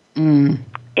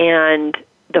 And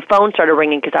the phone started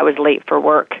ringing because I was late for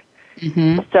work.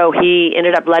 So he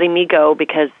ended up letting me go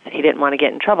because he didn't want to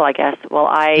get in trouble, I guess. Well,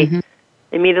 I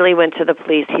immediately went to the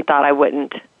police. He thought I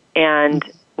wouldn't. And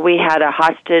we had a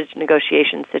hostage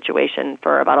negotiation situation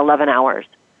for about 11 hours.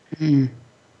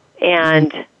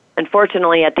 And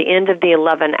unfortunately, at the end of the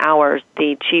 11 hours,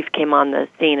 the chief came on the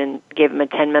scene and gave him a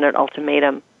 10-minute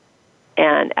ultimatum.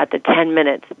 And at the 10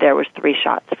 minutes, there was 3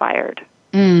 shots fired.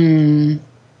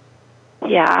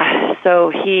 Yeah, so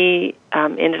he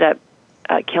ended up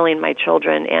killing my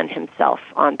children and himself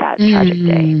on that tragic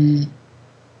day.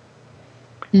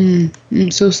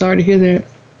 I'm so sorry to hear that.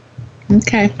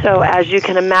 Okay. So as you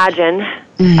can imagine,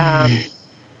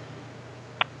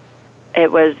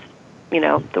 it was,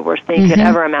 the worst thing you could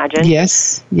ever imagine.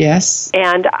 Yes.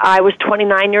 And I was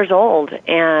 29 years old,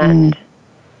 and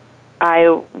I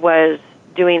was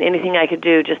doing anything I could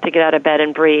do just to get out of bed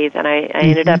and breathe. And I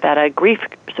ended up at a grief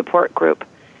support group.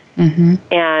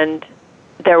 And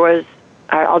there was,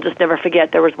 I'll just never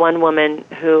forget, there was one woman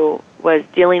who was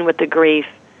dealing with the grief,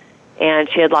 and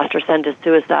she had lost her son to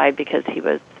suicide because he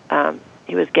was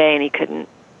gay and he couldn't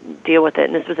deal with it.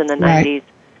 And this was in the 90s.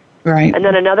 Right. And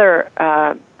then another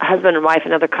husband and wife,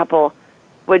 another couple,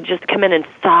 would just come in and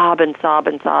sob and sob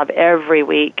and sob every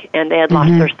week, and they had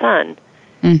lost their son.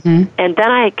 And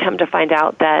then I had come to find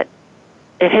out that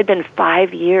it had been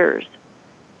 5 years,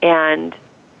 and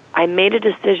I made a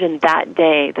decision that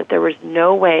day that there was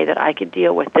no way that I could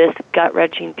deal with this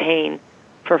gut-wrenching pain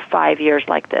for 5 years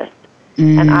like this.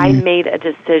 And I made a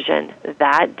decision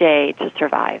that day to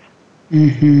survive.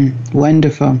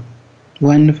 Wonderful.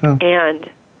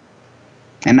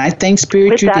 And I think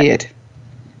Spirit you did.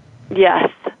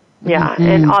 Yes. Yeah.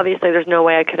 And obviously there's no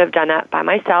way I could have done that by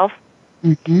myself.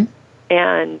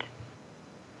 And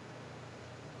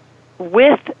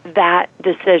with that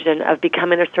decision of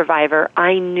becoming a survivor,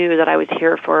 I knew that I was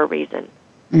here for a reason.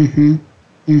 And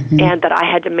that I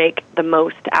had to make the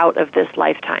most out of this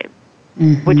lifetime,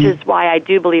 which is why I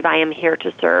do believe I am here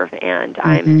to serve, and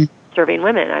I'm serving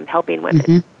women. I'm helping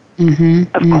women.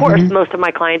 Of course, most of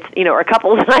my clients, are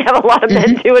couples, and I have a lot of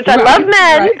men too, which I love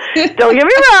men. Don't get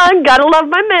me wrong, gotta love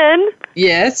my men.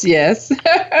 Yes.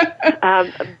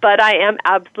 But I am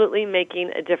absolutely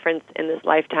making a difference in this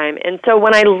lifetime. And so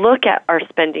when I look at our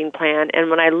spending plan and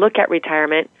when I look at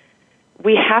retirement,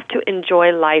 we have to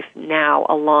enjoy life now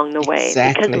along the way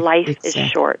because life is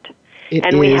short.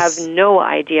 We have no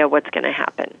idea what's going to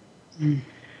happen.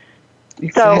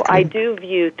 So I do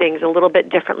view things a little bit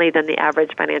differently than the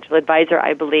average financial advisor,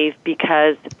 I believe,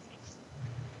 because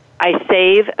I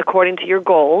save according to your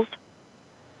goals,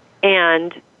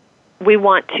 and we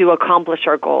want to accomplish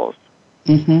our goals.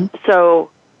 So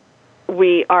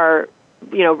we are,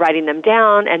 writing them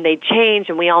down, and they change,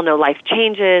 and we all know life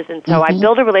changes. And so I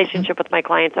build a relationship with my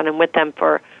clients, and I'm with them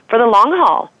for the long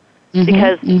haul.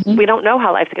 Because we don't know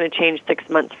how life's going to change 6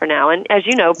 months from now. And as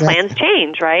you know, plans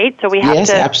change, right? So we have to... Yes,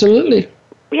 absolutely.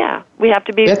 Yeah, we have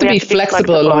to be... We have to be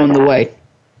flexible along the way.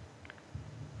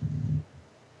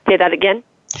 Say that again?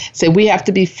 So we have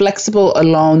to be flexible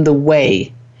along the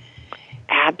way.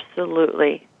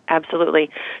 Absolutely.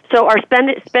 So our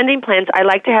spending plans, I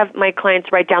like to have my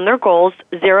clients write down their goals,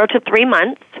 0 to 3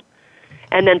 months,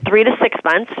 and then 3 to 6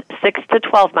 months, 6 to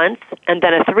 12 months, and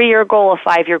then a 3-year goal, a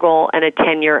 5-year goal, and a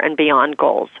 10-year and beyond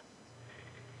goals.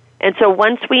 And so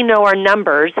once we know our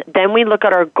numbers, then we look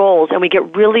at our goals and we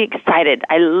get really excited.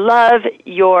 I love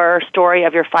your story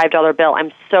of your $5 bill.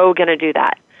 I'm so going to do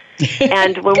that.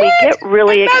 And when we get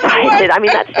really excited,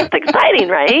 that's just exciting,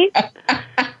 right?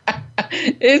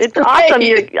 It's awesome.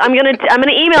 I'm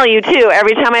gonna email you too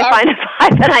every time I find a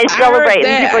 $5 that I celebrate,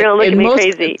 and people are gonna look at me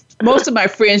crazy. Most of my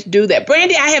friends do that.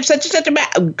 Brandy, I have such and such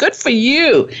amount. Good for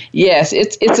you. Yes,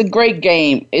 it's a great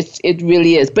game. It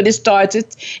really is. But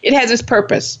it has its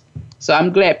purpose. So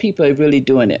I'm glad people are really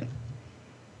doing it.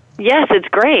 Yes, it's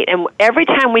great. And every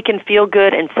time we can feel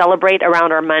good and celebrate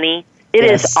around our money, it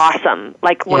is awesome.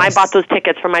 Like when I bought those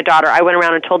tickets for my daughter, I went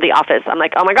around and told the office, I'm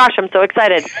like, oh my gosh, I'm so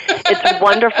excited. It's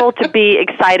wonderful to be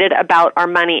excited about our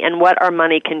money and what our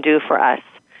money can do for us.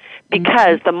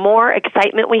 Because the more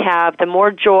excitement we have, the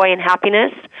more joy and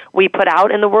happiness we put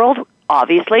out in the world,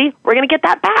 obviously, we're going to get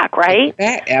that back, right?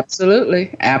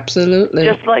 Absolutely.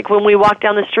 Just like when we walk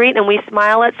down the street and we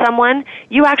smile at someone,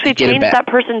 you actually change that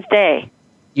person's day.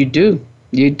 You do.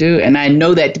 And I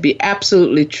know that to be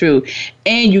absolutely true.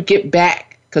 And you get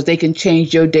back because they can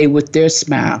change your day with their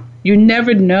smile. You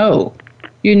never know.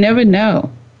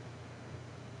 Yes.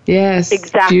 Yes.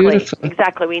 Exactly. Beautiful.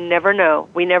 Exactly. We never know.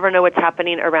 We never know what's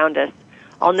happening around us.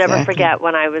 I'll never forget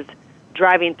when I was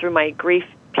driving through my grief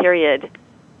period,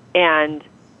 and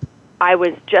I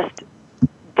was just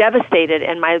devastated,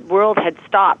 and my world had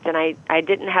stopped, and I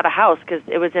didn't have a house because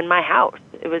it was in my house.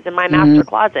 It was in my master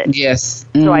closet. Yes.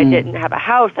 So I didn't have a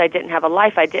house. I didn't have a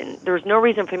life. There was no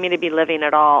reason for me to be living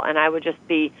at all, and I would just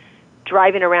be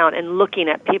driving around and looking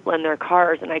at people in their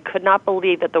cars, and I could not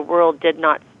believe that the world did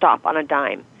not stop on a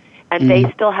dime. And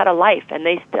they still had a life, and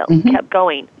they still kept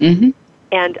going.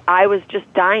 And I was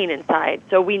just dying inside.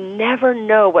 So we never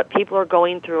know what people are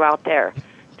going through out there.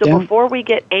 So before we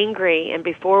get angry and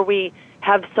before we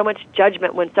have so much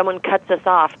judgment when someone cuts us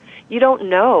off, you don't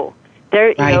know.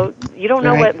 You don't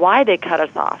know why they cut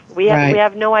us off. We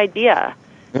have no idea.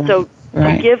 So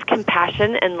to give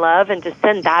compassion and love and to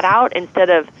send that out instead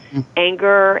of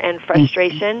anger and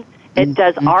frustration, it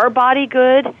does our body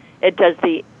good. It does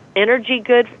the energy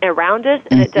good around us,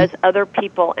 and it does other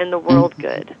people in the world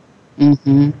good.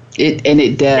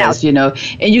 It does, now,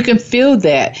 and you can feel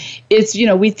that. It's,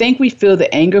 we think we feel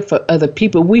the anger for other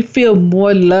people. We feel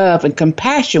more love and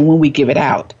compassion when we give it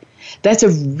out. That's a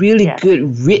really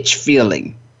good, rich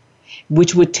feeling,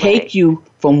 which would take you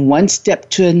from one step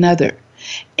to another.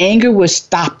 Anger will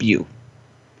stop you.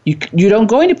 You don't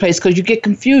go any place because you get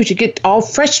confused. You get all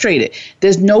frustrated.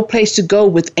 There's no place to go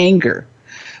with anger.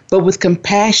 But with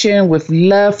compassion, with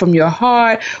love from your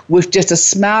heart, with just a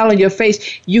smile on your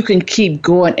face, you can keep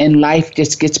going and life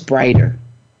just gets brighter.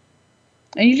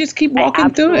 And you just keep walking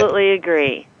through it. I absolutely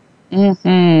agree.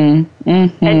 And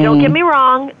don't get me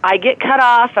wrong, I get cut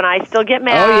off and I still get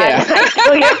mad. Oh, yeah. I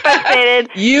still get frustrated.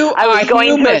 I was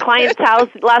going to a client's house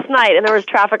last night and there was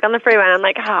traffic on the freeway and I'm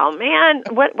like, oh man,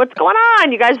 what's going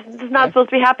on? You guys, this is not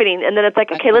supposed to be happening. And then it's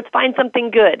like, okay, let's find something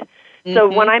good. So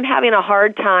when I'm having a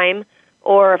hard time,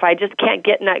 or if I just can't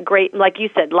get in that great, like you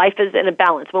said, life is in a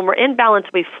balance. When we're in balance,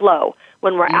 we flow.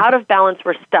 When we're out of balance,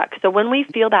 we're stuck. So when we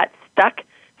feel that stuck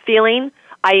feeling,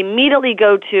 I immediately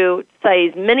go to say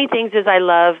as many things as I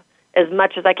love, as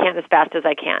much as I can, as fast as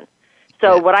I can.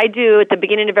 So what I do at the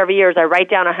beginning of every year is I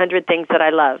write down 100 things that I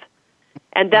love.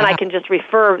 And then I can just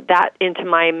refer that into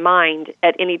my mind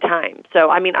at any time.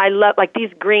 So, I mean, I love, like these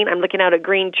green, I'm looking out at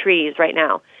green trees right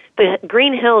now. The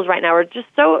green hills right now are just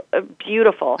so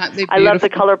beautiful. I love the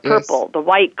color purple, the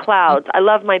white clouds. I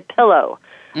love my pillow.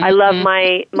 I love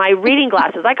my reading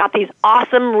glasses. I got these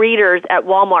awesome readers at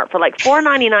Walmart for like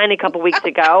 $4.99 a couple weeks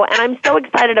ago, and I'm so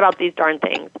excited about these darn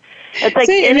things. It's like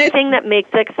anything that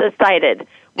makes us excited.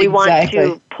 We want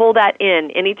to pull that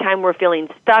in anytime we're feeling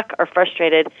stuck or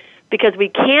frustrated, because we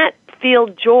can't feel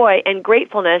joy and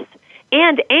gratefulness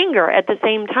and anger at the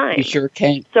same time. You sure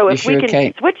can't. So if we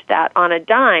can switch that on a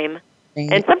dime, and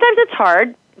sometimes it's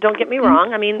hard, don't get me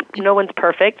wrong. I mean, no one's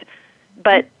perfect.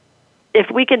 But if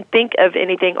we can think of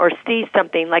anything or see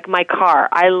something like my car,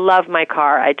 I love my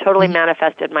car. I totally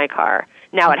manifested my car.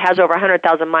 Now it has over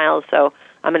 100,000 miles, so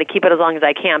I'm going to keep it as long as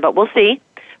I can, but we'll see.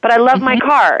 But I love my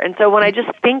car, and so when I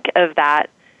just think of that,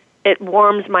 it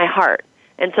warms my heart.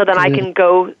 And so then I can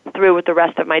go through with the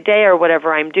rest of my day or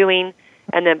whatever I'm doing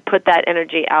and then put that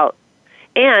energy out.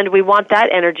 And we want that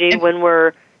energy when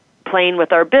we're playing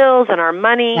with our bills and our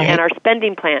money and our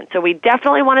spending plan. So we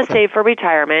definitely want to save for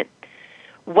retirement.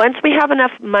 Once we have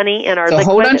enough money in our liquid,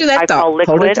 hold on to that thought.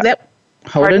 Hold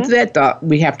on to that thought.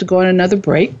 We have to go on another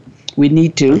break. We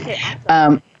need to. Okay,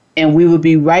 awesome. And we will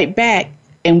be right back.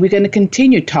 And we're going to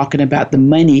continue talking about the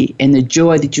money and the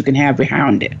joy that you can have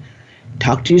behind it.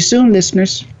 Talk to you soon,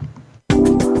 listeners.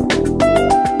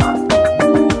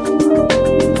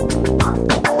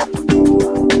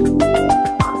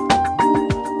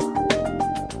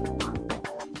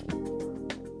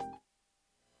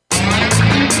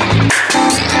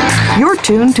 You're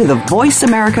tuned to the Voice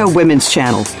America Women's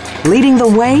Channel, leading the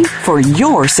way for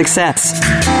your success.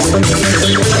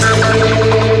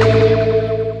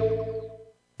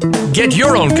 Get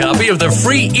your own copy of the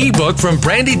free ebook from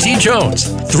Brandy T. Jones,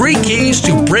 3 Keys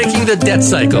to Breaking the Debt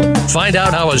Cycle. Find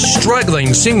out how a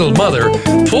struggling single mother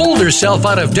pulled herself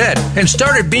out of debt and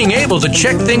started being able to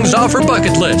check things off her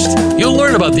bucket list. You'll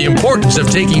learn about the importance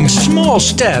of taking small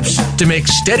steps to make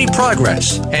steady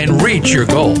progress and reach your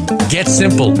goal. Get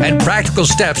simple and practical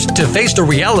steps to face the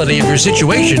reality of your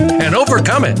situation and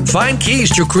overcome it. Find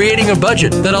keys to creating a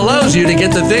budget that allows you to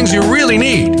get the things you really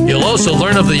need. You'll also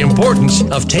learn of the importance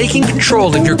of taking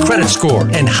control of your credit score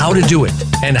and how to do it,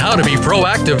 and how to be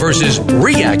proactive versus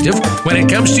reactive when it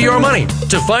comes to your money.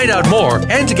 To find out more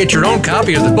and to get your own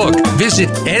copy of the book, visit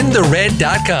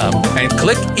endthered.com and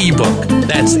click ebook.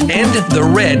 That's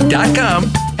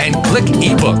endthered.com and click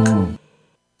ebook.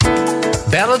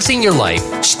 Balancing your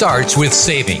life starts with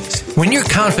savings. When you're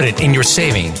confident in your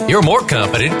saving, you're more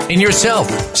confident in yourself.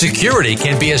 Security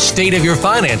can be a state of your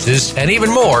finances, and even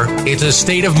more, it's a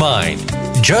state of mind.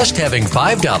 Just having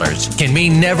 $5 can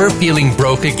mean never feeling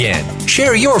broke again.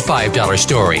 Share your $5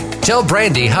 story. Tell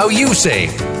Brandy how you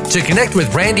save. To connect with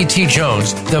Brandy T.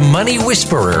 Jones, the Money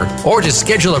Whisperer, or to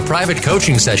schedule a private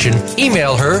coaching session,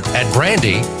 email her at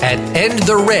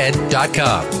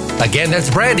brandy@endthered.com. Again, that's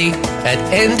Brandy at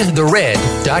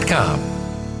endthered.com.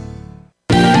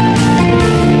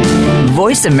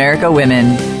 Voice America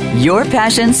Women. Your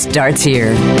passion starts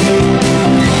here.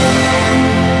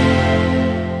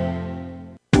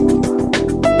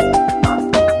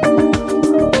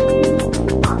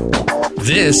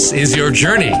 This is your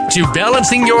journey to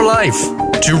balancing your life.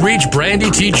 To reach Brandy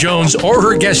T. Jones or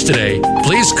her guest today,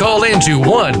 please call in to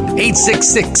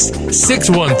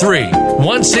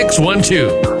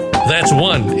 1-866-613-1612. That's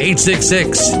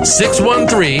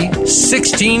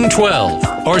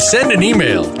 1-866-613-1612. Or send an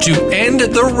email to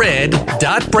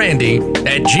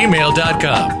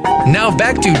endthered.brandy@gmail.com. Now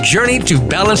back to Journey to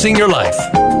Balancing Your Life.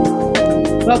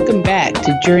 Welcome back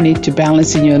to Journey to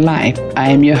Balancing Your Life. I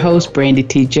am your host, Brandy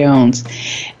T. Jones,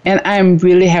 and I'm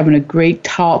really having a great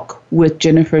talk with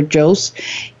Jennifer Jost.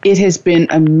 It has been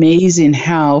amazing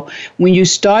how when you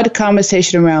start a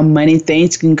conversation around money,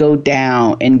 things can go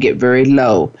down and get very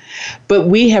low. But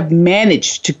we have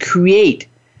managed to create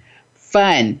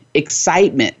fun,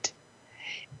 excitement,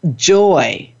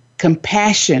 joy,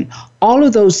 compassion, all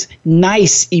of those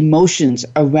nice emotions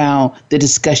around the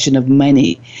discussion of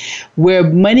money, where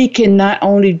money can not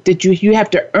only that you have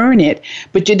to earn it,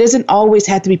 but it doesn't always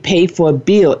have to be paid for a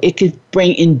bill. It can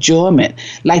bring enjoyment,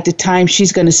 like the time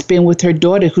she's going to spend with her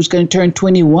daughter who's going to turn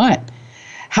 21.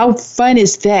 How fun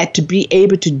is that to be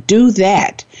able to do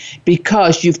that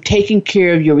because you've taken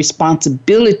care of your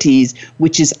responsibilities,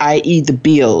 which is i.e. the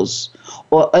bills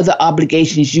or other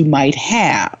obligations you might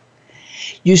have.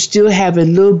 You still have a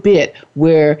little bit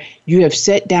where you have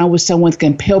sat down with someone that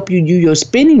can help you do your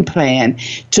spending plan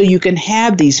so you can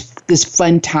have this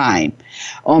fun time.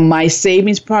 On my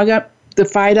savings program, the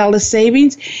 $5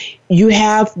 savings, you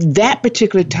have that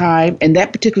particular time and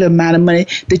that particular amount of money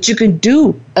that you can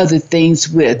do other things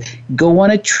with. Go on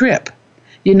a trip.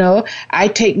 You know, I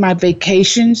take my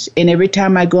vacations, and every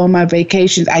time I go on my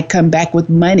vacations, I come back with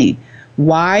money.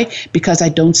 Why? Because I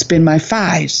don't spend my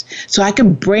fives. So I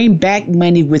can bring back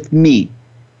money with me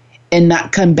and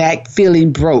not come back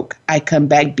feeling broke. I come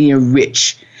back being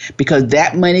rich because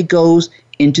that money goes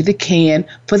into the can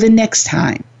for the next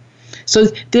time. So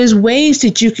there's ways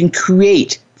that you can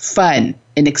create fun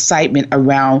and excitement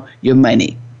around your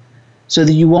money so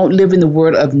that you won't live in the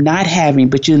world of not having,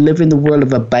 but you live in the world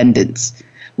of abundance,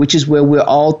 which is where we're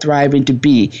all thriving to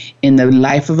be, in the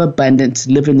life of abundance,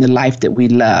 living the life that we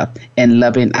love and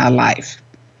loving our life.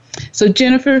 So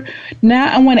Jennifer,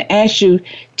 now I want to ask you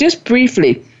just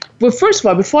briefly, well, first of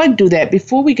all, before I do that,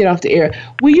 before we get off the air,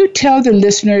 will you tell the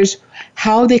listeners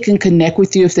how they can connect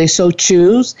with you if they so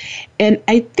choose? And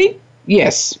I think,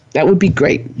 yes, that would be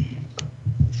great.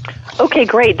 Okay,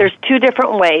 great. There's two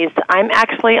different ways. I'm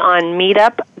actually on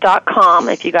meetup.com,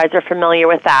 if you guys are familiar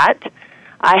with that.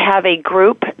 I have a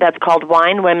group that's called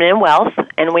Wine, Women, and Wealth,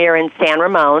 and we are in San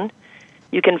Ramon.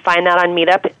 You can find that on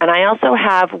Meetup. And I also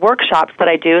have workshops that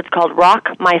I do. It's called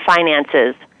Rock My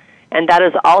Finances, and that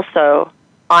is also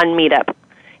on Meetup.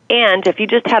 And if you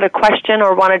just had a question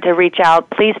or wanted to reach out,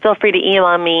 please feel free to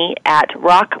email me at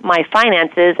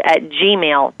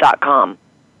rockmyfinances@gmail.com.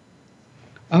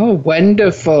 Oh,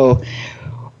 wonderful.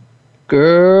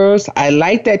 Girls, I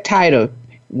like that title,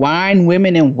 Wine,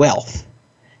 Women, and Wealth.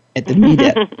 At the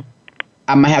meetup.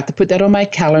 I'm going to have to put that on my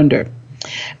calendar.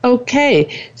 Okay,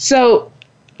 so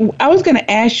I was going to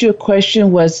ask you a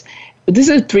question this is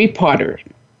a three-parter.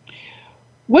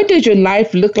 What does your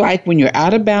life look like when you're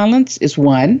out of balance is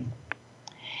one.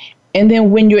 And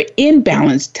then when you're in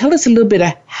balance, tell us a little bit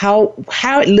of how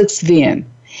it looks then.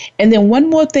 And then one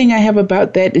more thing I have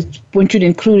about that is want you to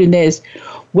include in this,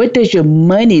 what does your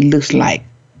money look like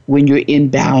when you're in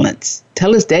balance?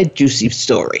 Tell us that juicy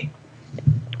story.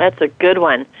 That's a good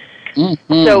one.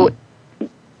 Mm-hmm. So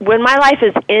when my life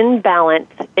is in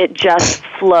balance, it just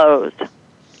flows.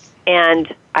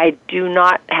 And I do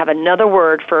not have another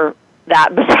word for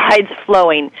that besides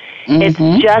flowing. Mm-hmm. It's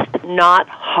just not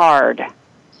hard.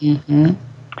 Mm-hmm.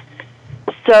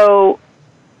 So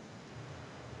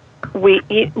we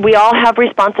all have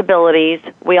responsibilities.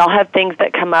 We all have things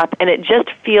that come up. And it just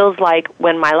feels like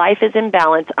when my life is in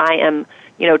balance, I am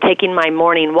taking my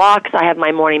morning walks, I have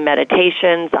my morning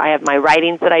meditations, I have my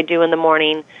writings that I do in the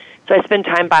morning. So I spend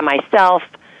time by myself.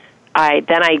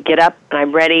 then I get up and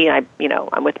I'm ready. And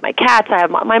I'm with my cats. I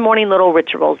have my morning little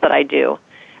rituals that I do.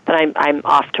 Then I'm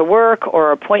off to work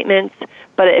or appointments.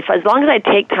 But as long as I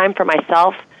take time for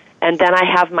myself, and then I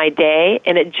have my day,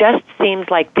 and it just seems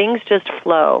like things just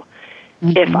flow.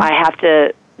 Mm-hmm. If I have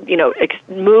to,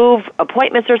 move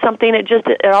appointments or something,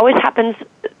 it always happens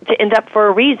to end up for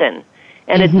a reason.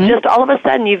 And it's just all of a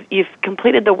sudden you've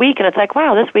completed the week, and it's like,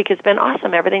 wow, this week has been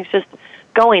awesome. Everything's just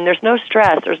going. There's no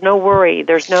stress. There's no worry.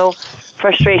 There's no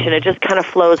frustration. It just kind of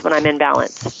flows when I'm in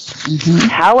balance. Mm-hmm.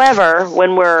 However,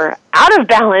 when we're out of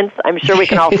balance, I'm sure we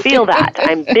can all feel that.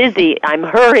 I'm busy. I'm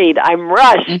hurried. I'm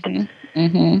rushed. Mm-hmm.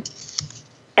 Mm-hmm.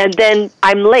 And then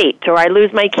I'm late, or I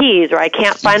lose my keys, or I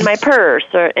can't find my purse,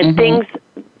 and things,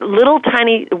 little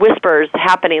tiny whispers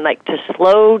happening like to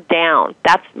slow down.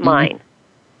 That's mine.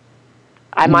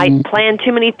 I might plan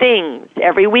too many things.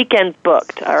 Every weekend's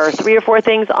booked, or 3 or 4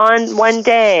 things on one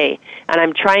day, and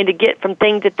I'm trying to get from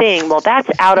thing to thing. Well, that's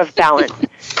out of balance.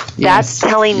 That's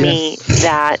telling me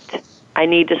that I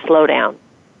need to slow down.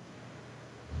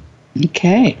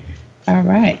 Okay. All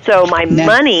right. So my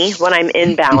money, when I'm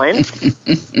in balance,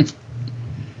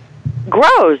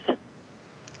 grows.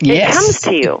 It comes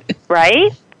to you,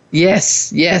 right?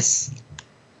 Yes.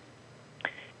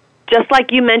 Just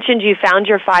like you mentioned, you found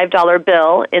your $5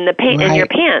 bill in in your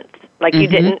pants. Like you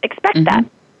didn't expect that.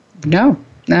 No.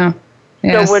 Yes.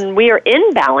 So when we are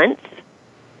in balance,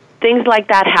 things like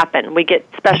that happen. We get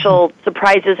special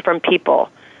surprises from people.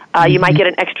 You might get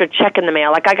an extra check in the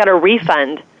mail. Like I got a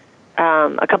refund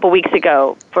a couple weeks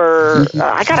ago for.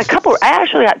 I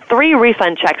actually got 3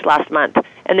 refund checks last month,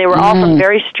 and they were all from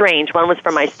very strange. One was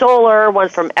from my solar. One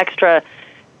from extra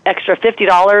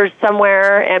 $50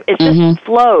 somewhere, and it just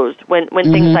flows when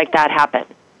things like that happen.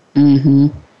 Mm-hmm.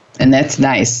 And that's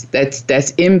nice.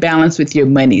 That's in balance with your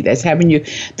money. That's having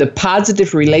the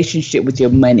positive relationship with your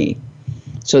money,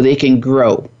 so they can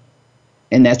grow.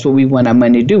 And that's what we want our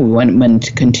money to do. We want money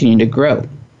to continue to grow.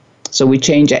 So we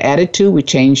change our attitude. We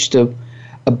change the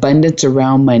abundance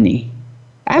around money.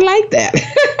 I like that.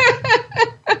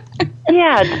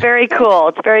 Yeah, it's very cool.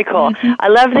 It's very cool. I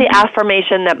love the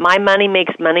affirmation that my money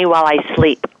makes money while I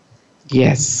sleep.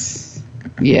 Yes.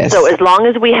 So as long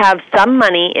as we have some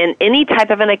money in any type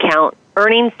of an account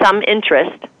earning some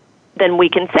interest, then we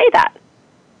can say that.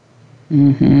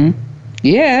 Mm-hmm.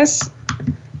 Yes.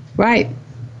 Right.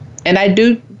 And I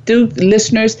do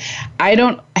listeners, I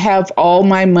don't have all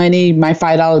my money, my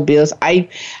 $5 bills. I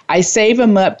save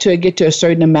them up till I get to a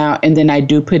certain amount, and then I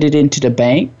do put it into the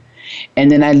bank.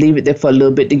 And then I leave it there for a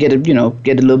little bit to get a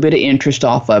little bit of interest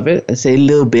off of it. I say a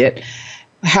little bit.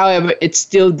 However, it's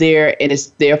still there, and it's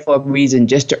there for a reason,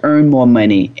 just to earn more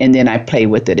money. And then I play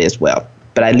with it as well.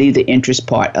 But I leave the interest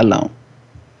part alone.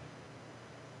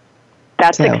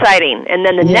 That's exciting. And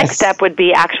then the next step would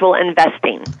be actual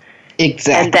investing.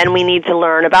 Exactly. And then we need to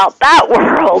learn about that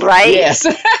world, right? Yes.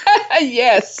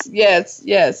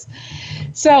 Yes.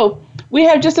 So we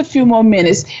have just a few more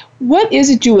minutes. What is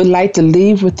it you would like to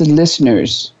leave with the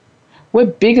listeners?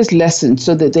 What biggest lesson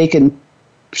so that they can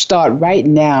start right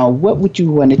now? What would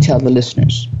you want to tell the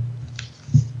listeners?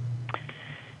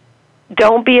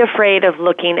 Don't be afraid of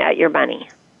looking at your money.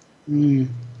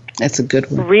 That's a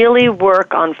good one. Really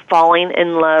work on falling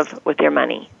in love with your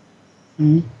money.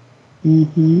 And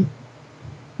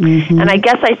I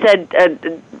guess I said,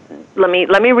 let me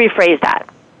rephrase that.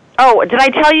 Oh, did I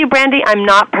tell you, Brandy, I'm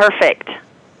not perfect?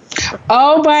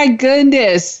 Oh, my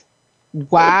goodness.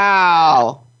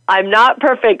 Wow. I'm not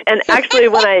perfect. And actually,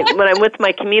 when I'm with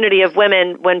my community of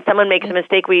women, when someone makes a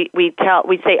mistake, we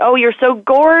say, "Oh, you're so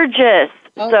gorgeous."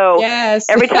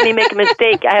 Every time you make a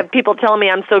mistake, I have people telling me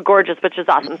I'm so gorgeous, which is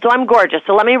awesome. So I'm gorgeous.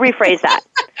 So let me rephrase that.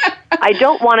 I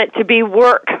don't want it to be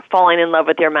work falling in love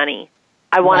with your money.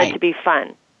 I want it to be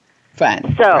fun.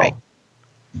 So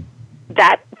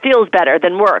that feels better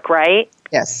than work, right?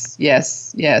 Yes.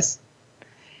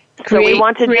 So we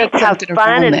want to just have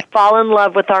fun and fall in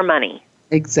love with our money.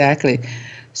 Exactly.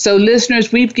 So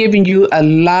listeners, we've given you a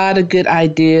lot of good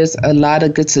ideas, a lot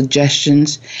of good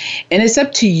suggestions, and it's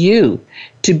up to you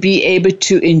to be able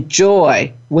to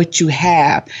enjoy what you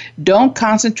have. Don't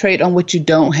concentrate on what you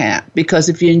don't have, because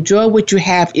if you enjoy what you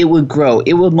have, it will grow,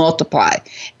 it will multiply,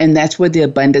 and that's where the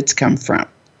abundance comes from.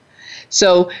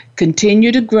 So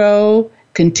continue to grow,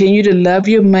 continue to love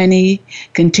your money,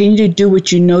 continue to do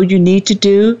what you know you need to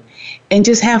do, and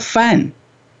just have fun.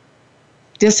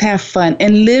 Just have fun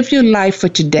and live your life for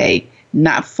today,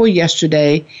 not for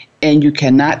yesterday, and you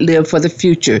cannot live for the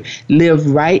future. Live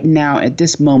right now at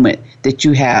this moment that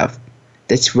you have,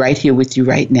 that's right here with you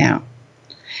right now.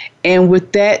 And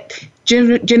with that,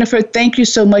 Jennifer, thank you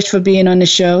so much for being on the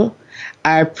show.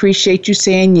 I appreciate you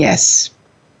saying yes.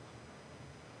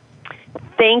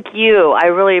 thank you. I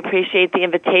really appreciate the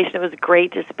invitation. It was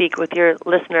great to speak with your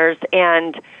listeners,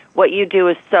 and what you do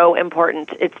is so important.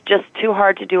 It's just too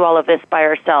hard to do all of this by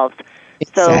ourselves.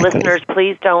 Exactly. So listeners,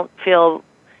 please don't feel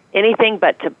anything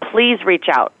but to please reach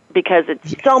out, because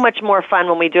it's so much more fun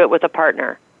when we do it with a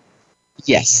partner.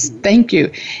 Yes, thank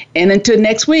you. And until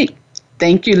next week,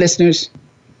 thank you, listeners.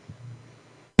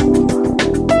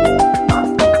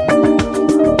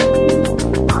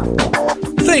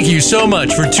 Thank you so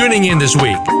much for tuning in this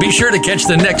week. Be sure to catch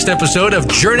the next episode of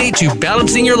Journey to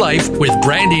Balancing Your Life with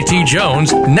Brandy T.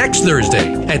 Jones next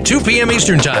Thursday at 2 p.m.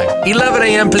 Eastern Time, 11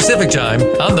 a.m. Pacific Time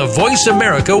on the Voice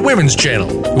America Women's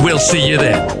Channel. We'll see you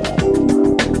then.